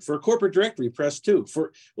 press 1. For a corporate directory, press 2.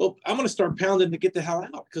 I'm going to start pounding to get the hell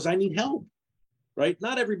out because I need help. Right?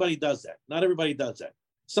 Not everybody does that.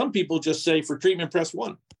 Some people just say for treatment, press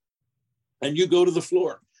 1. And you go to the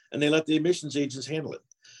floor and they let the admissions agents handle it.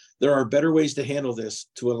 There are better ways to handle this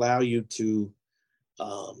to allow you to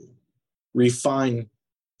refine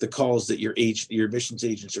the calls that your admissions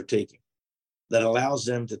agents are taking. That allows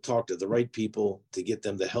them to talk to the right people to get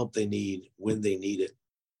them the help they need when they need it.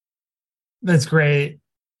 That's great.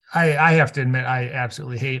 I have to admit, I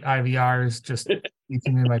absolutely hate IVRs, just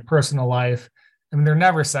in my personal life. I mean, they're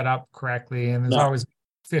never set up correctly. And there's always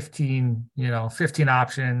 15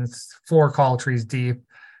 options, 4 call trees deep.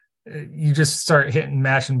 You just start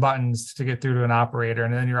mashing buttons to get through to an operator,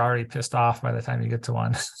 and then you're already pissed off by the time you get to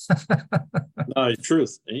one. No,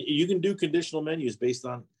 truth. You can do conditional menus based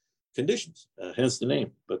on conditions, hence the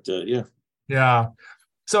name. But yeah. Yeah.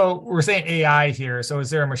 So we're saying AI here. So is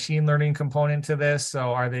there a machine learning component to this?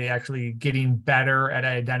 So are they actually getting better at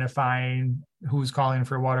identifying who's calling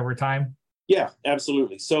for what over time? Yeah,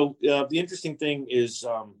 absolutely. So the interesting thing is,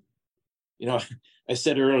 I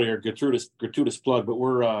said earlier, gratuitous plug, but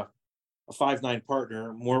we're a 5.9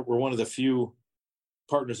 partner. We're one of the few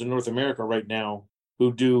partners in North America right now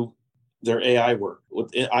who do their AI work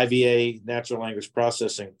with IVA, natural language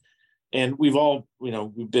processing. And we've all,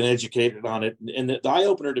 we've been educated on it. And the eye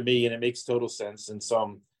opener to me, and it makes total sense. And so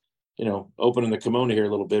I'm, opening the kimono here a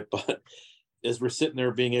little bit, but as we're sitting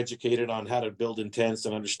there being educated on how to build intents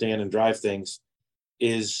and understand and drive things,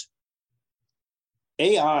 is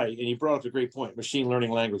AI, and you brought up a great point, machine learning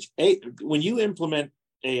language. When you implement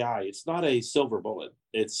AI, it's not a silver bullet.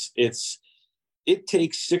 It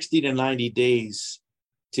takes 60 to 90 days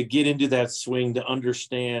to get into that swing, to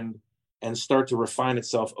understand and start to refine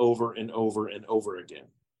itself over and over and over again.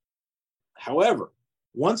 However,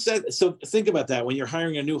 so think about that when you're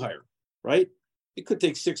hiring a new hire, right? It could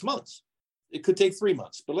take 6 months. It could take 3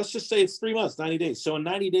 months, but let's just say it's 3 months, 90 days. So in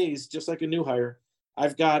 90 days, just like a new hire,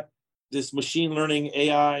 I've got this machine learning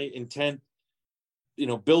AI intent,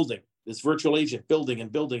 building, this virtual agent building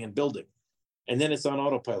and building and building. And then it's on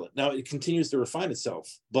autopilot. Now it continues to refine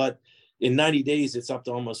itself, but in 90 days, it's up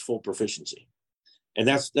to almost full proficiency. And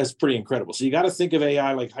that's pretty incredible. So you got to think of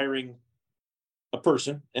AI like hiring a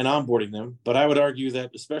person and onboarding them. But I would argue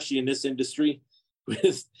that, especially in this industry,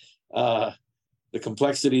 with the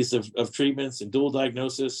complexities of treatments and dual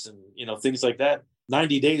diagnosis and things like that,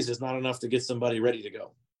 90 days is not enough to get somebody ready to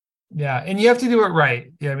go. Yeah, and you have to do it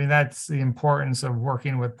right. Yeah, I mean, that's the importance of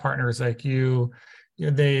working with partners like you.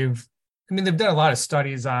 They've done a lot of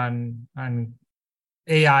studies on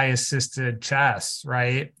AI assisted chess,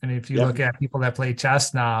 right? And if you look at people that play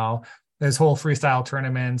chess now, there's whole freestyle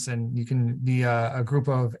tournaments, and you can be a group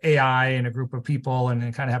of AI and a group of people and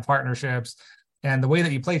kind of have partnerships. And the way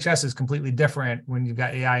that you play chess is completely different when you've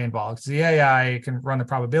got AI involved. The AI can run the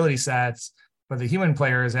probability sets, but the human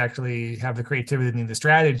players actually have the creativity and the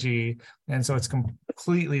strategy. And so it's a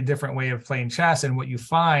completely different way of playing chess. And what you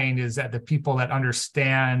find is that the people that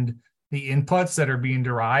understand the inputs that are being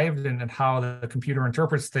derived and how the computer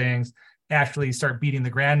interprets things actually start beating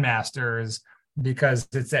the grandmasters, because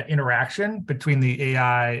it's that interaction between the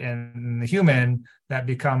AI and the human that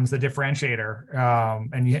becomes the differentiator.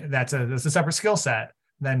 And that's a separate skill set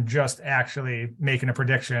than just actually making a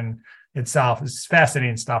prediction itself. It's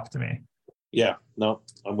fascinating stuff to me. Yeah, no,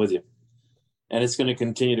 I'm with you. And it's going to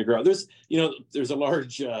continue to grow. There's a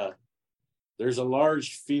large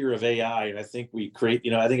fear of AI, and I think I think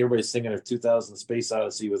everybody's thinking of 2000 Space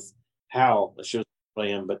Odyssey with HAL, the show I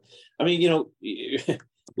am. But I mean,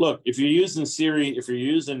 look, if you're using Siri, if you're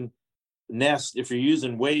using Nest, if you're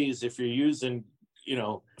using Waze, if you're using,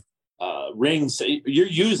 Rings, you're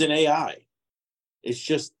using AI. It's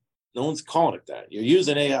just no one's calling it that. You're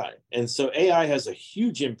using AI. And so AI has a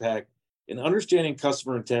huge impact in understanding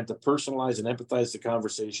customer intent to personalize and empathize the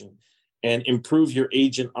conversation and improve your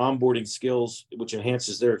agent onboarding skills, which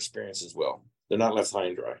enhances their experience as well. They're not left high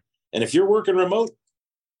and dry. And if you're working remote,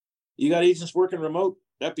 you got agents working remote,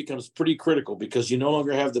 that becomes pretty critical, because you no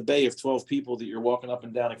longer have the bay of 12 people that you're walking up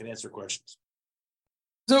and down and can answer questions.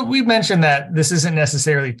 So we mentioned that this isn't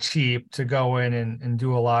necessarily cheap to go in and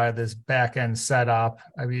do a lot of this back end setup.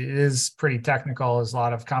 I mean, it is pretty technical. There's a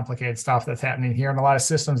lot of complicated stuff that's happening here and a lot of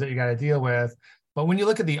systems that you got to deal with. But when you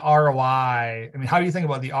look at the ROI, I mean, how do you think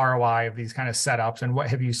about the ROI of these kind of setups, and what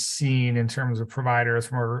have you seen in terms of providers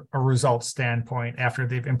from a results standpoint after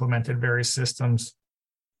they've implemented various systems?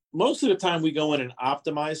 Most of the time we go in and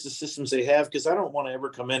optimize the systems they have, because I don't want to ever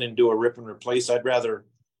come in and do a rip and replace. I'd rather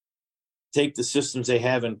take the systems they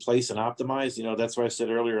have in place and optimize. That's why I said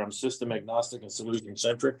earlier, I'm system agnostic and solution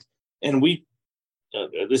centric. And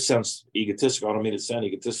this sounds egotistical. I don't mean to sound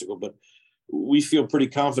egotistical, but we feel pretty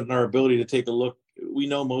confident in our ability to take a look. We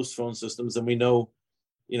know most phone systems, and we know,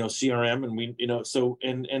 CRM, and we,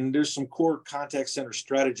 and there's some core contact center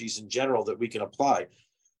strategies in general that we can apply.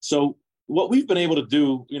 So what we've been able to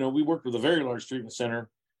do, we worked with a very large treatment center.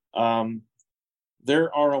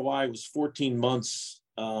 Their ROI was 14 months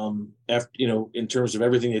after, in terms of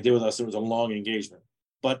everything they did with us. It was a long engagement.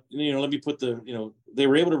 But, let me put they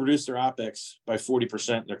were able to reduce their OPEX by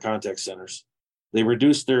 40% in their contact centers. They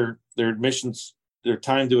reduced their admissions, their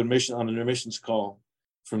time to admission on an admissions call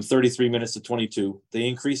from 33 minutes to 22. They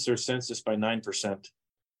increased their census by 9%.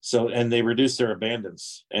 So, and they reduced their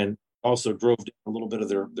abandons and also drove down a little bit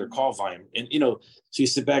of their call volume. And, so you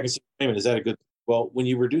sit back and say, wait a minute, is that a good? Well, when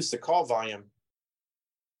you reduce the call volume,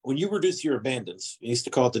 when you reduce your abandons, I used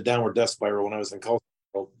to call it the downward death spiral when I was in call.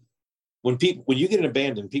 When you get an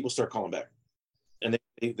abandon, people start calling back. And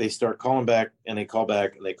they start calling back, and they call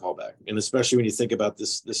back, and they call back. And especially when you think about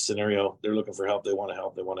this scenario, they're looking for help. They want to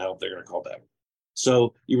help. They're going to call back.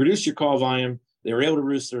 So you reduce your call volume. They were able to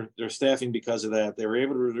reduce their staffing because of that. They were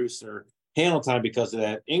able to reduce their handle time because of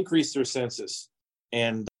that, increase their census,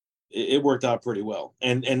 and it worked out pretty well.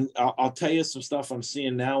 And I'll tell you some stuff I'm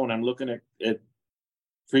seeing now when I'm looking at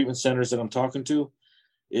treatment centers that I'm talking to,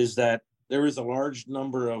 is that there is a large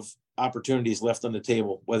number of opportunities left on the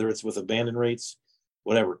table, whether it's with abandon rates,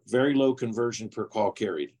 whatever. Very low conversion per call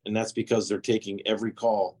carried. And that's because they're taking every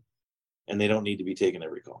call and they don't need to be taking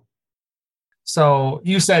every call. So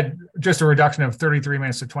you said just a reduction of 33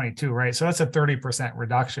 minutes to 22, right? So that's a 30%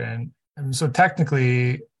 reduction. And so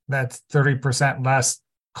technically that's 30% less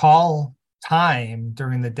call time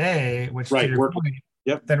during the day, which Right. to your point,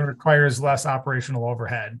 then requires less operational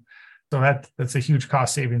overhead. So that's a huge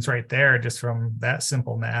cost savings right there, just from that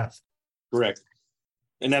simple math. Correct.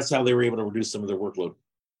 And that's how they were able to reduce some of their workforce.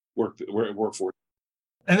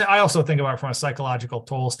 And I also think about it from a psychological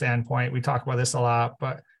toll standpoint. We talk about this a lot,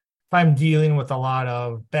 but if I'm dealing with a lot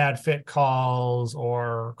of bad fit calls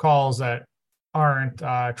or calls that aren't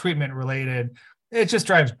treatment related, it just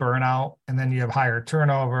drives burnout. And then you have higher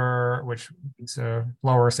turnover, which leads to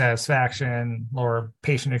lower satisfaction, lower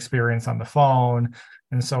patient experience on the phone.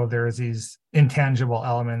 And so there's these intangible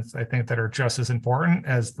elements, I think, that are just as important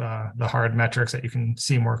as the hard metrics that you can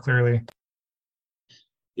see more clearly.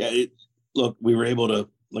 Yeah, look, we were able to,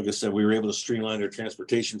 like I said, we were able to streamline their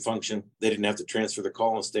transportation function. They didn't have to transfer the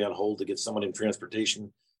call and stay on hold to get someone in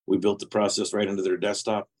transportation. We built the process right into their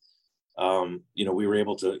desktop. We were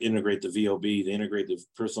able to integrate the VOB, to integrate the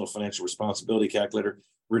personal financial responsibility calculator,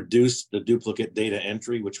 reduce the duplicate data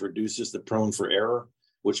entry, which reduces the prone for error,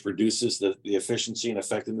 which reduces the efficiency and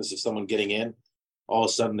effectiveness of someone getting in. All of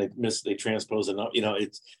a sudden they transpose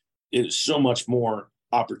it. It's so much more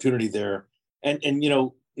opportunity there. And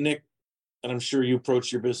Nick, and I'm sure you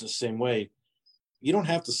approach your business the same way. You don't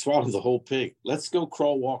have to swallow the whole pig. Let's go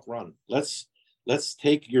crawl, walk, run. Let's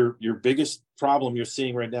take your biggest problem you're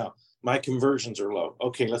seeing right now. My conversions are low.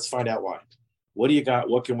 Okay, let's find out why. What do you got?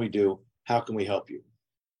 What can we do? How can we help you?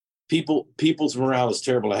 People's morale is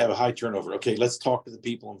terrible. I have a high turnover. Okay, let's talk to the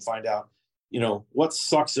people and find out, what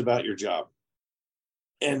sucks about your job.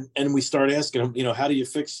 And we start asking them, how do you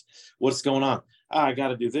fix what's going on? I got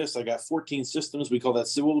to do this. I got 14 systems. We call that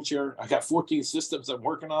civil chair. I got 14 systems I'm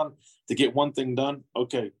working on to get one thing done.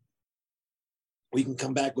 Okay. We can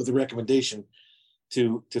come back with a recommendation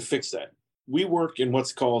to fix that. We work in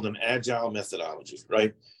what's called an agile methodology,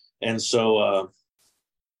 right? And so,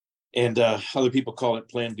 other people call it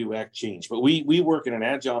plan, do, act, change. But we work in an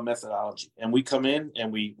agile methodology, and we come in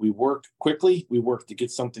and we work quickly. We work to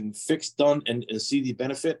get something fixed, done, and see the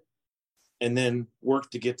benefit, and then work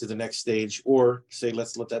to get to the next stage, or say,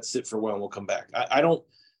 let's let that sit for a while and we'll come back. I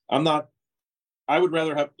would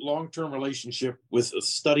rather have long-term relationship with a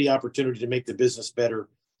study opportunity to make the business better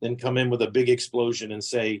than come in with a big explosion and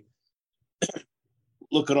say,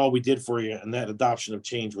 look at all we did for you. And that adoption of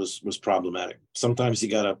change was problematic. Sometimes you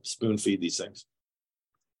got to spoon feed these things.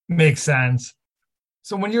 Makes sense.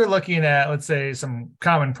 So when you're looking at, let's say, some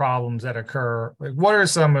common problems that occur, like what are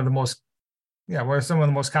some of the most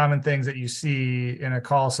common things that you see in a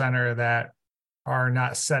call center that are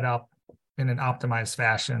not set up in an optimized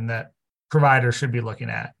fashion that providers should be looking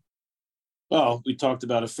at? Well, we talked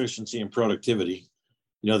about efficiency and productivity.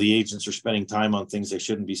 The agents are spending time on things they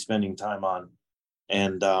shouldn't be spending time on.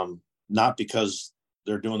 And not because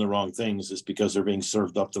they're doing the wrong things, it's because they're being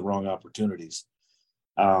served up the wrong opportunities.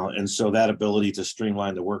 And so that ability to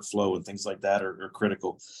streamline the workflow and things like that are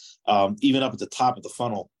critical. Even up at the top of the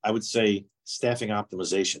funnel, I would say staffing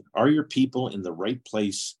optimization. Are your people in the right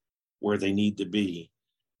place where they need to be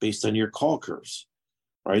based on your call curves,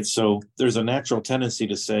 right? So there's a natural tendency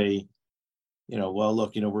to say, well,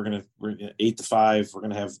 look, we're going to 8 to 5, we're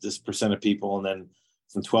going to have this percent of people, and then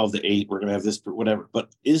from 12 to 8, we're going to have this, whatever. But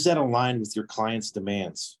is that aligned with your client's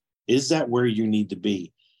demands? Is that where you need to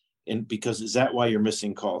be? And because is that why you're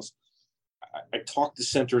missing calls? I talk to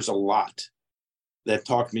centers a lot that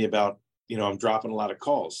talk to me about, I'm dropping a lot of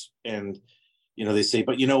calls. And, they say,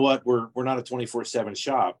 but you know what? We're not a 24/7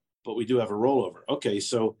 shop, but we do have a rollover. Okay,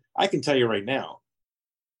 so I can tell you right now,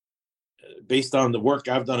 based on the work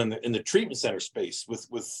I've done in the treatment center space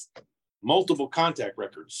with multiple contact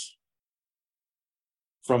records,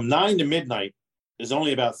 from 9 to midnight is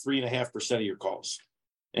only about 3.5% of your calls.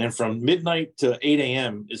 And from midnight to 8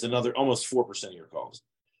 a.m. is another almost 4% of your calls.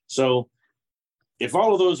 So if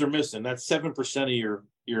all of those are missing, that's 7% of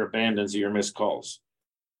your abandons or your missed calls.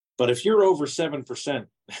 But if you're over 7%,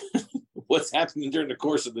 what's happening during the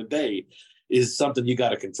course of the day is something you got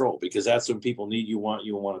to control, because that's when people need you, want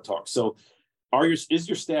to talk. So is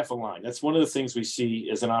your staff aligned? That's one of the things we see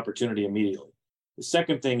as an opportunity immediately. The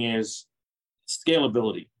second thing is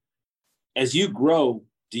scalability. As you grow,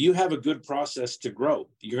 do you have a good process to grow?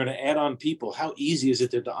 You're going to add on people. How easy is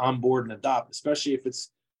it to onboard and adopt, especially if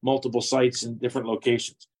it's multiple sites in different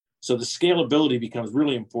locations? So the scalability becomes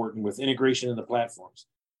really important with integration in the platforms,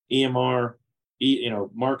 EMR,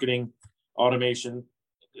 marketing, automation,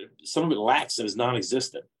 some of it lacks and is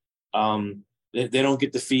non-existent. They don't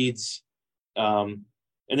get the feeds. And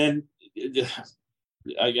then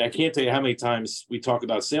I can't tell you how many times we talk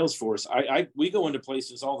about Salesforce. We go into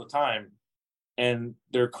places all the time, and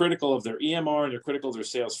they're critical of their EMR and they're critical of their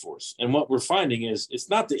Salesforce. And what we're finding is it's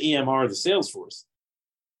not the EMR or the Salesforce.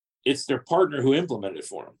 It's their partner who implemented it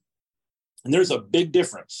for them. And there's a big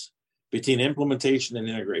difference between implementation and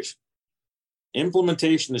integration.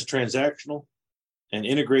 Implementation is transactional and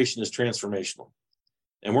integration is transformational.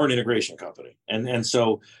 And we're an integration company. And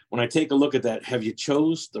so when I take a look at that, have you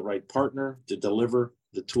chose the right partner to deliver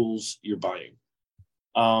the tools you're buying?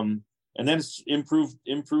 And then it's improved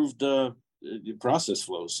process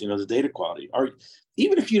flows, the data quality.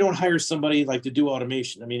 Even if you don't hire somebody like to do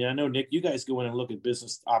automation. I mean, I know, Nick, you guys go in and look at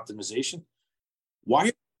business optimization. Why are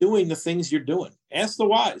you doing the things you're doing? Ask the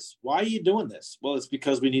whys. Why are you doing this? Well, it's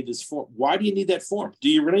because we need this form. Why do you need that form? Do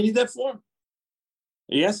you really need that form?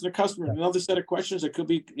 Are you asking the customer another set of questions that could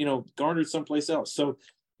be, garnered someplace else? So,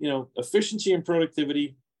 efficiency and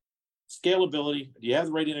productivity, scalability. Do you have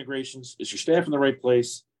the right integrations? Is your staff in the right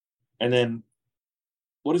place? And then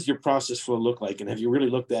what does your process flow look like? And have you really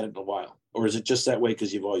looked at it in a while? Or is it just that way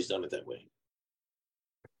because you've always done it that way?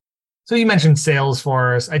 So you mentioned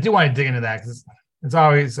Salesforce. I do want to dig into that because it's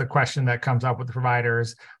always a question that comes up with the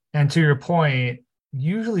providers. And to your point,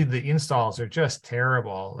 usually the installs are just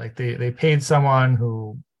terrible. Like they paid someone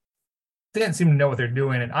who didn't seem to know what they're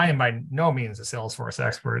doing. And I am by no means a Salesforce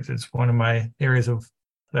expert. It's one of my areas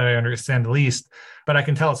that I understand the least, but I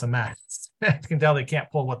can tell it's a mess. I can tell they can't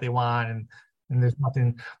pull what they want and there's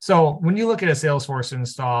nothing. So when you look at a Salesforce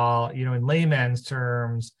install, in layman's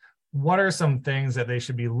terms, what are some things that they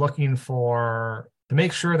should be looking for to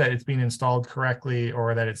make sure that it's being installed correctly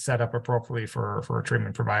or that it's set up appropriately for a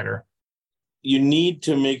treatment provider? You need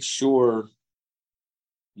to make sure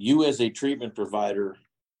you as a treatment provider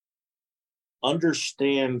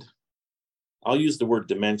understand, I'll use the word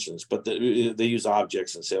dimensions, but they use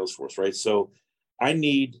objects in Salesforce, right? So I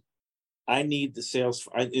need the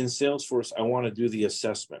in Salesforce, I want to do the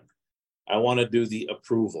assessment. I want to do the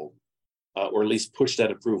approval, or at least push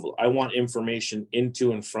that approval. I want information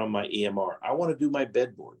into and from my EMR. I want to do my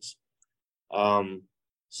bed boards.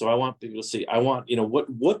 So I want people to see,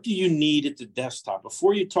 what do you need at the desktop?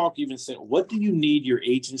 Before you talk, even say, what do you need your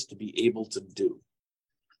agents to be able to do?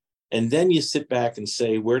 And then you sit back and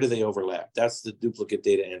say, where do they overlap? That's the duplicate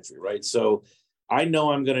data entry, right? So I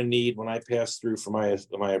know I'm going to need, when I pass through for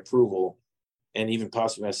my approval and even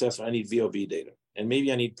possibly my assessment, I need VOB data. And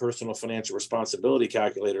maybe I need personal financial responsibility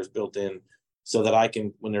calculators built in so that I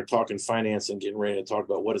can, when they're talking finance and getting ready to talk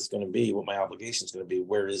about what it's going to be, what my obligation is going to be,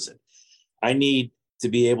 where is it? I need to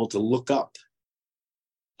be able to look up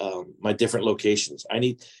my different locations.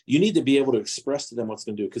 You need to be able to express to them what's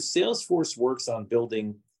going to do, because Salesforce works on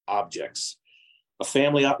building objects.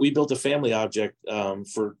 We built a family object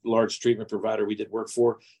for large treatment provider we did work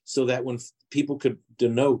for, so that when people could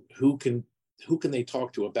denote who can they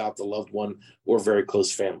talk to about the loved one or very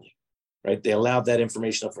close family, right? They allowed that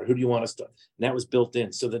information up for who do you want us to, and that was built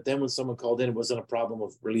in, so that then when someone called in, it wasn't a problem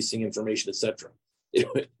of releasing information, etc.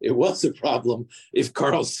 It was a problem if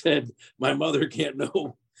Karl said, my mother can't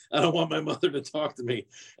know, I don't want my mother to talk to me,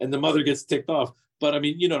 and the mother gets ticked off. But I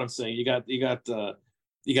mean, you know what I'm saying? You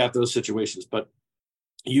got those situations, but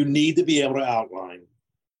you need to be able to outline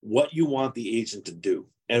what you want the agent to do.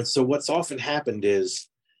 And so what's often happened is,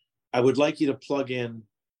 I would like you to plug in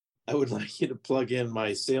my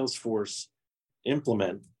Salesforce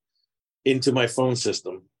implement into my phone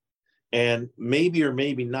system. And maybe or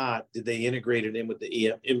maybe not, did they integrate it in with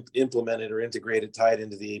the implemented or integrated, tied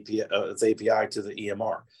into the API to the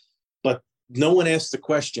EMR? But no one asked the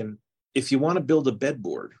question, if you want to build a bed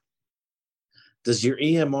board, does your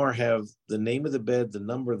EMR have the name of the bed, the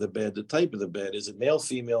number of the bed, the type of the bed? Is it male,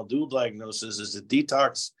 female, dual diagnosis? Is it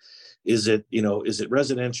detox? Is it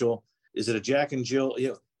residential? Is it a Jack and Jill?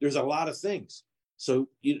 There's a lot of things. So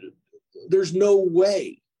there's no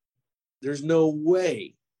way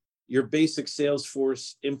your basic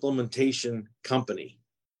Salesforce implementation company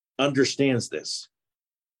understands this.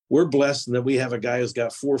 We're blessed in that we have a guy who's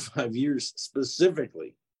got 4 or 5 years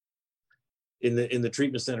specifically in the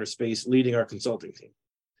treatment center space leading our consulting team.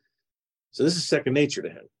 So this is second nature to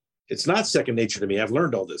him. It's not second nature to me. I've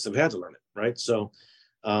learned all this. I've had to learn it, right? So,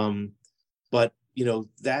 but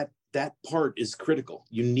that part is critical.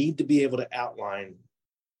 You need to be able to outline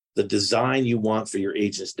the design you want for your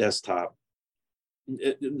agent's desktop,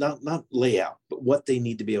 not layout, but what they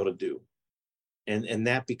need to be able to do. And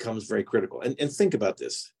that becomes very critical. And think about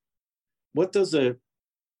this. What does a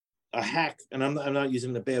hack, and I'm not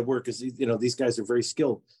using the bad word because these guys are very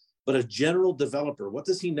skilled. But a general developer, what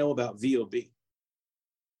does he know about VOB?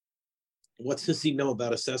 What does he know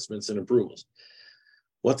about assessments and approvals?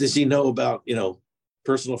 What does he know about,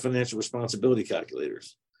 personal financial responsibility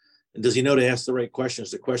calculators? And does he know to ask the right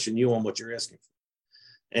questions to question you on what you're asking for?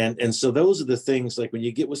 And so those are the things, like when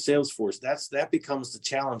you get with Salesforce, that becomes the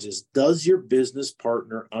challenge is, does your business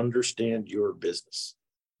partner understand your business?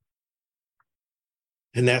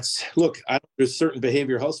 And there's certain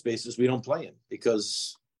behavioral health spaces we don't play in,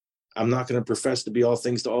 because I'm not going to profess to be all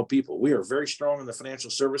things to all people. We are very strong in the financial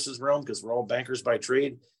services realm because we're all bankers by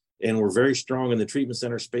trade. And we're very strong in the treatment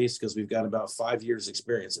center space because we've got about 5 years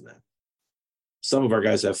experience in that. Some of our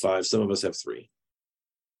guys have 5, some of us have 3.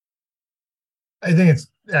 I think it's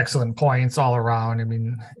excellent points all around. I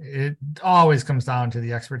mean, it always comes down to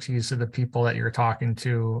the expertise of the people that you're talking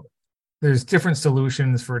to. There's different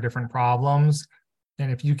solutions for different problems.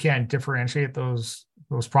 And if you can't differentiate those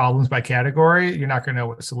problems by category, you're not going to know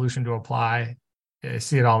what solution to apply. I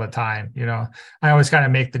see it all the time. I always kind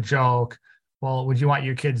of make the joke, well, would you want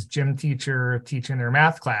your kid's gym teacher teaching their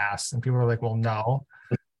math class? And people are like, well, no.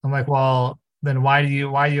 I'm like, well, then why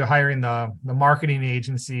are you hiring the marketing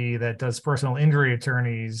agency that does personal injury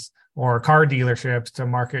attorneys or car dealerships to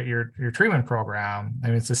market your treatment program? I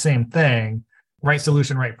mean, it's the same thing. Right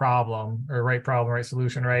solution, right problem, or right problem, right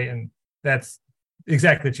solution, right? And that's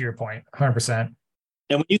exactly to your point, 100%.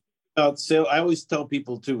 And when you think about sales, I always tell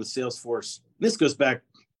people too with Salesforce, this goes back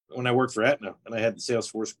when I worked for Aetna and I had the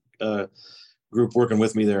Salesforce group working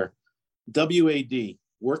with me there. WAD,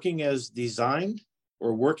 working as designed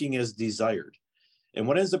or working as desired. And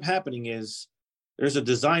what ends up happening is there's a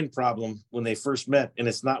design problem when they first met, and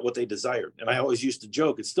it's not what they desired. And I always used to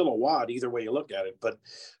joke, it's still a WAD either way you look at it.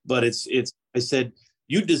 But it's I said,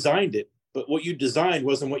 you designed it, but what you designed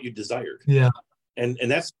wasn't what you desired. Yeah. And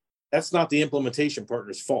that's not the implementation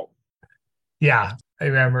partner's fault. Yeah. I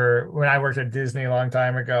remember when I worked at Disney a long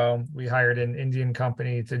time ago, we hired an Indian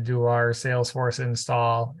company to do our Salesforce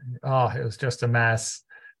install. Oh, it was just a mess.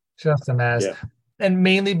 Yeah. And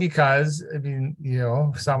mainly because, I mean,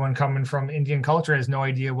 someone coming from Indian culture has no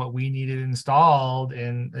idea what we needed installed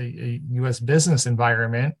in a U.S. business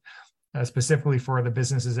environment, specifically for the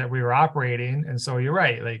businesses that we were operating. And so you're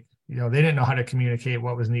right. Like, they didn't know how to communicate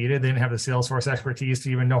what was needed. They didn't have the Salesforce expertise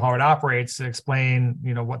to even know how it operates, to explain,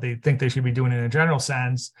 what they think they should be doing in a general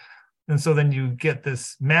sense. And so then you get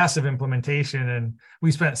this massive implementation, and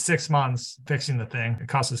we spent 6 months fixing the thing. It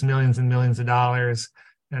cost us millions and millions of dollars.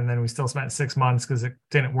 And then we still spent 6 months because it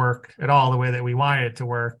didn't work at all the way that we wanted it to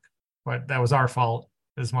work. But that was our fault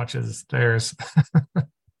as much as theirs.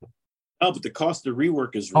 Oh, but the cost of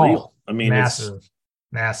rework is real. I mean,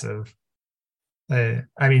 massive.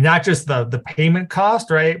 I mean, not just the payment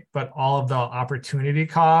cost, right? But all of the opportunity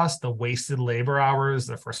cost, the wasted labor hours,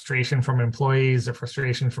 the frustration from employees, the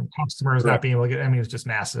frustration from customers not being able to get, I mean, it was just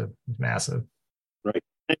massive. It was massive. Right.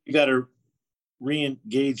 And you got to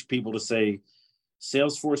re-engage people to say,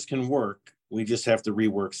 Salesforce can work. We just have to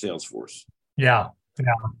rework Salesforce. Yeah.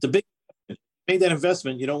 It's a big, made that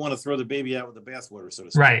investment. You don't want to throw the baby out with the bathwater, so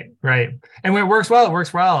to speak. Right. And when it works well, it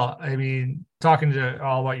works well. I mean, talking to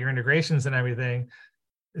all about your integrations and everything.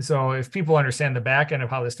 So if people understand the back end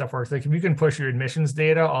of how this stuff works, like if you can push your admissions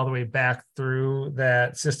data all the way back through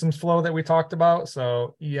that systems flow that we talked about,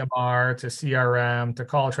 so EMR to CRM to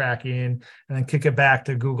call tracking, and then kick it back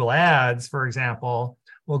to Google Ads, for example.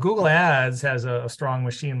 Well, Google Ads has a strong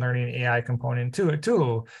machine learning AI component to it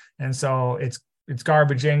too. And so it's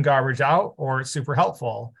garbage in, garbage out, or it's super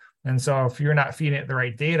helpful. And so if you're not feeding it the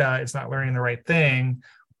right data, it's not learning the right thing.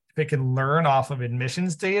 If it can learn off of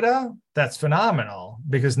admissions data, that's phenomenal,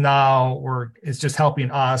 because now it's just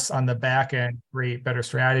helping us on the back end create better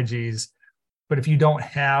strategies. But if you don't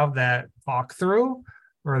have that talk through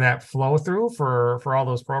or that flow through for all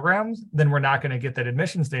those programs, then we're not going to get that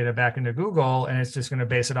admissions data back into Google, and it's just going to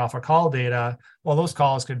base it off of call data. Well, those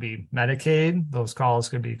calls could be Medicaid, those calls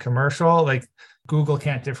could be commercial, like Google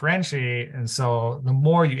can't differentiate. And so the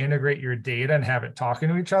more you integrate your data and have it talking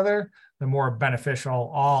to each other, the more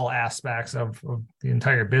beneficial all aspects of the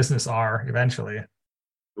entire business are eventually.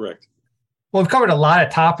 Correct. Well, we've covered a lot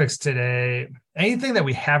of topics today. Anything that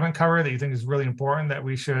we haven't covered that you think is really important that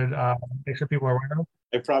we should make sure people are aware of?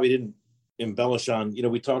 I probably didn't embellish on,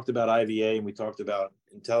 we talked about IVA and we talked about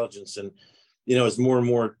intelligence, and, as more and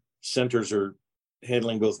more centers are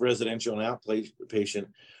handling both residential and outpatient,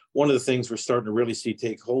 one of the things we're starting to really see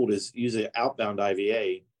take hold is using outbound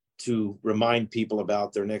IVA to remind people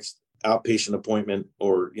about their next outpatient appointment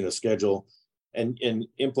or, schedule, and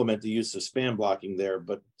implement the use of spam blocking there.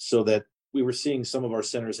 But so that we were seeing some of our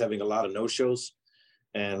centers having a lot of no-shows,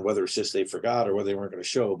 and whether it's just they forgot or whether they weren't going to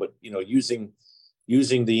show, but, using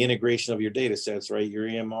using the integration of your data sets, right? Your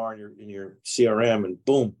EMR and your CRM, and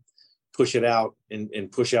boom, push it out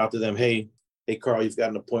and push out to them. Hey, Karl, you've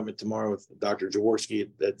got an appointment tomorrow with Dr. Jaworski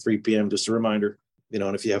at 3 p.m. Just a reminder,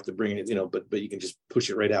 and if you have to bring it, but you can just push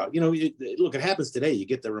it right out. Look, it happens today. You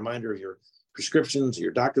get the reminder of your prescriptions,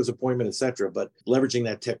 your doctor's appointment, et cetera, but leveraging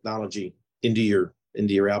that technology into your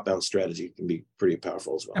outbound strategy can be pretty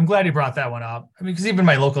powerful as well. I'm glad you brought that one up. I mean, because even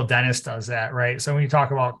my local dentist does that, right? So when you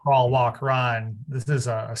talk about crawl, walk, run, this is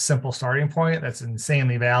a simple starting point that's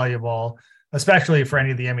insanely valuable, especially for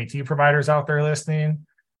any of the MET providers out there listening.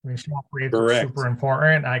 I mean, shop rates are super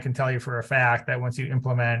important. I can tell you for a fact that once you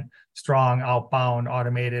implement strong outbound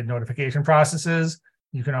automated notification processes,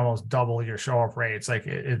 you can almost double your show up rates. Like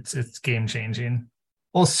it's game changing.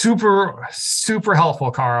 Well, super, super helpful,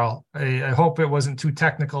 Karl. I hope it wasn't too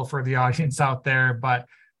technical for the audience out there, but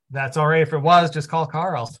that's all right. If it was, just call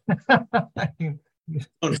Karl. Don't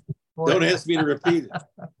ask me to repeat it.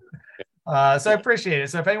 So I appreciate it.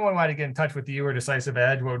 So if anyone wanted to get in touch with you or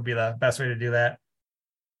DecisivEdge, what would be the best way to do that?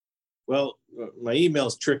 Well, my email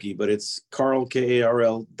is tricky, but it's Karl,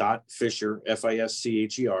 Karl.Fischer,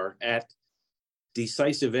 Fischer, at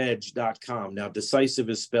DecisivEdge.com. Now, decisive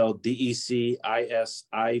is spelled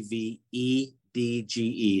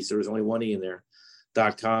DECISIVEDGE. So there's only one E in there,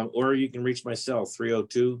 .com. Or you can reach my cell,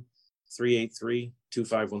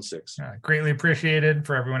 302-383-2516. Greatly appreciated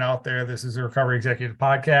for everyone out there. This is the Recovery Executive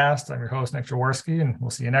Podcast. I'm your host, Nick Jaworski, and we'll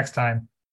see you next time.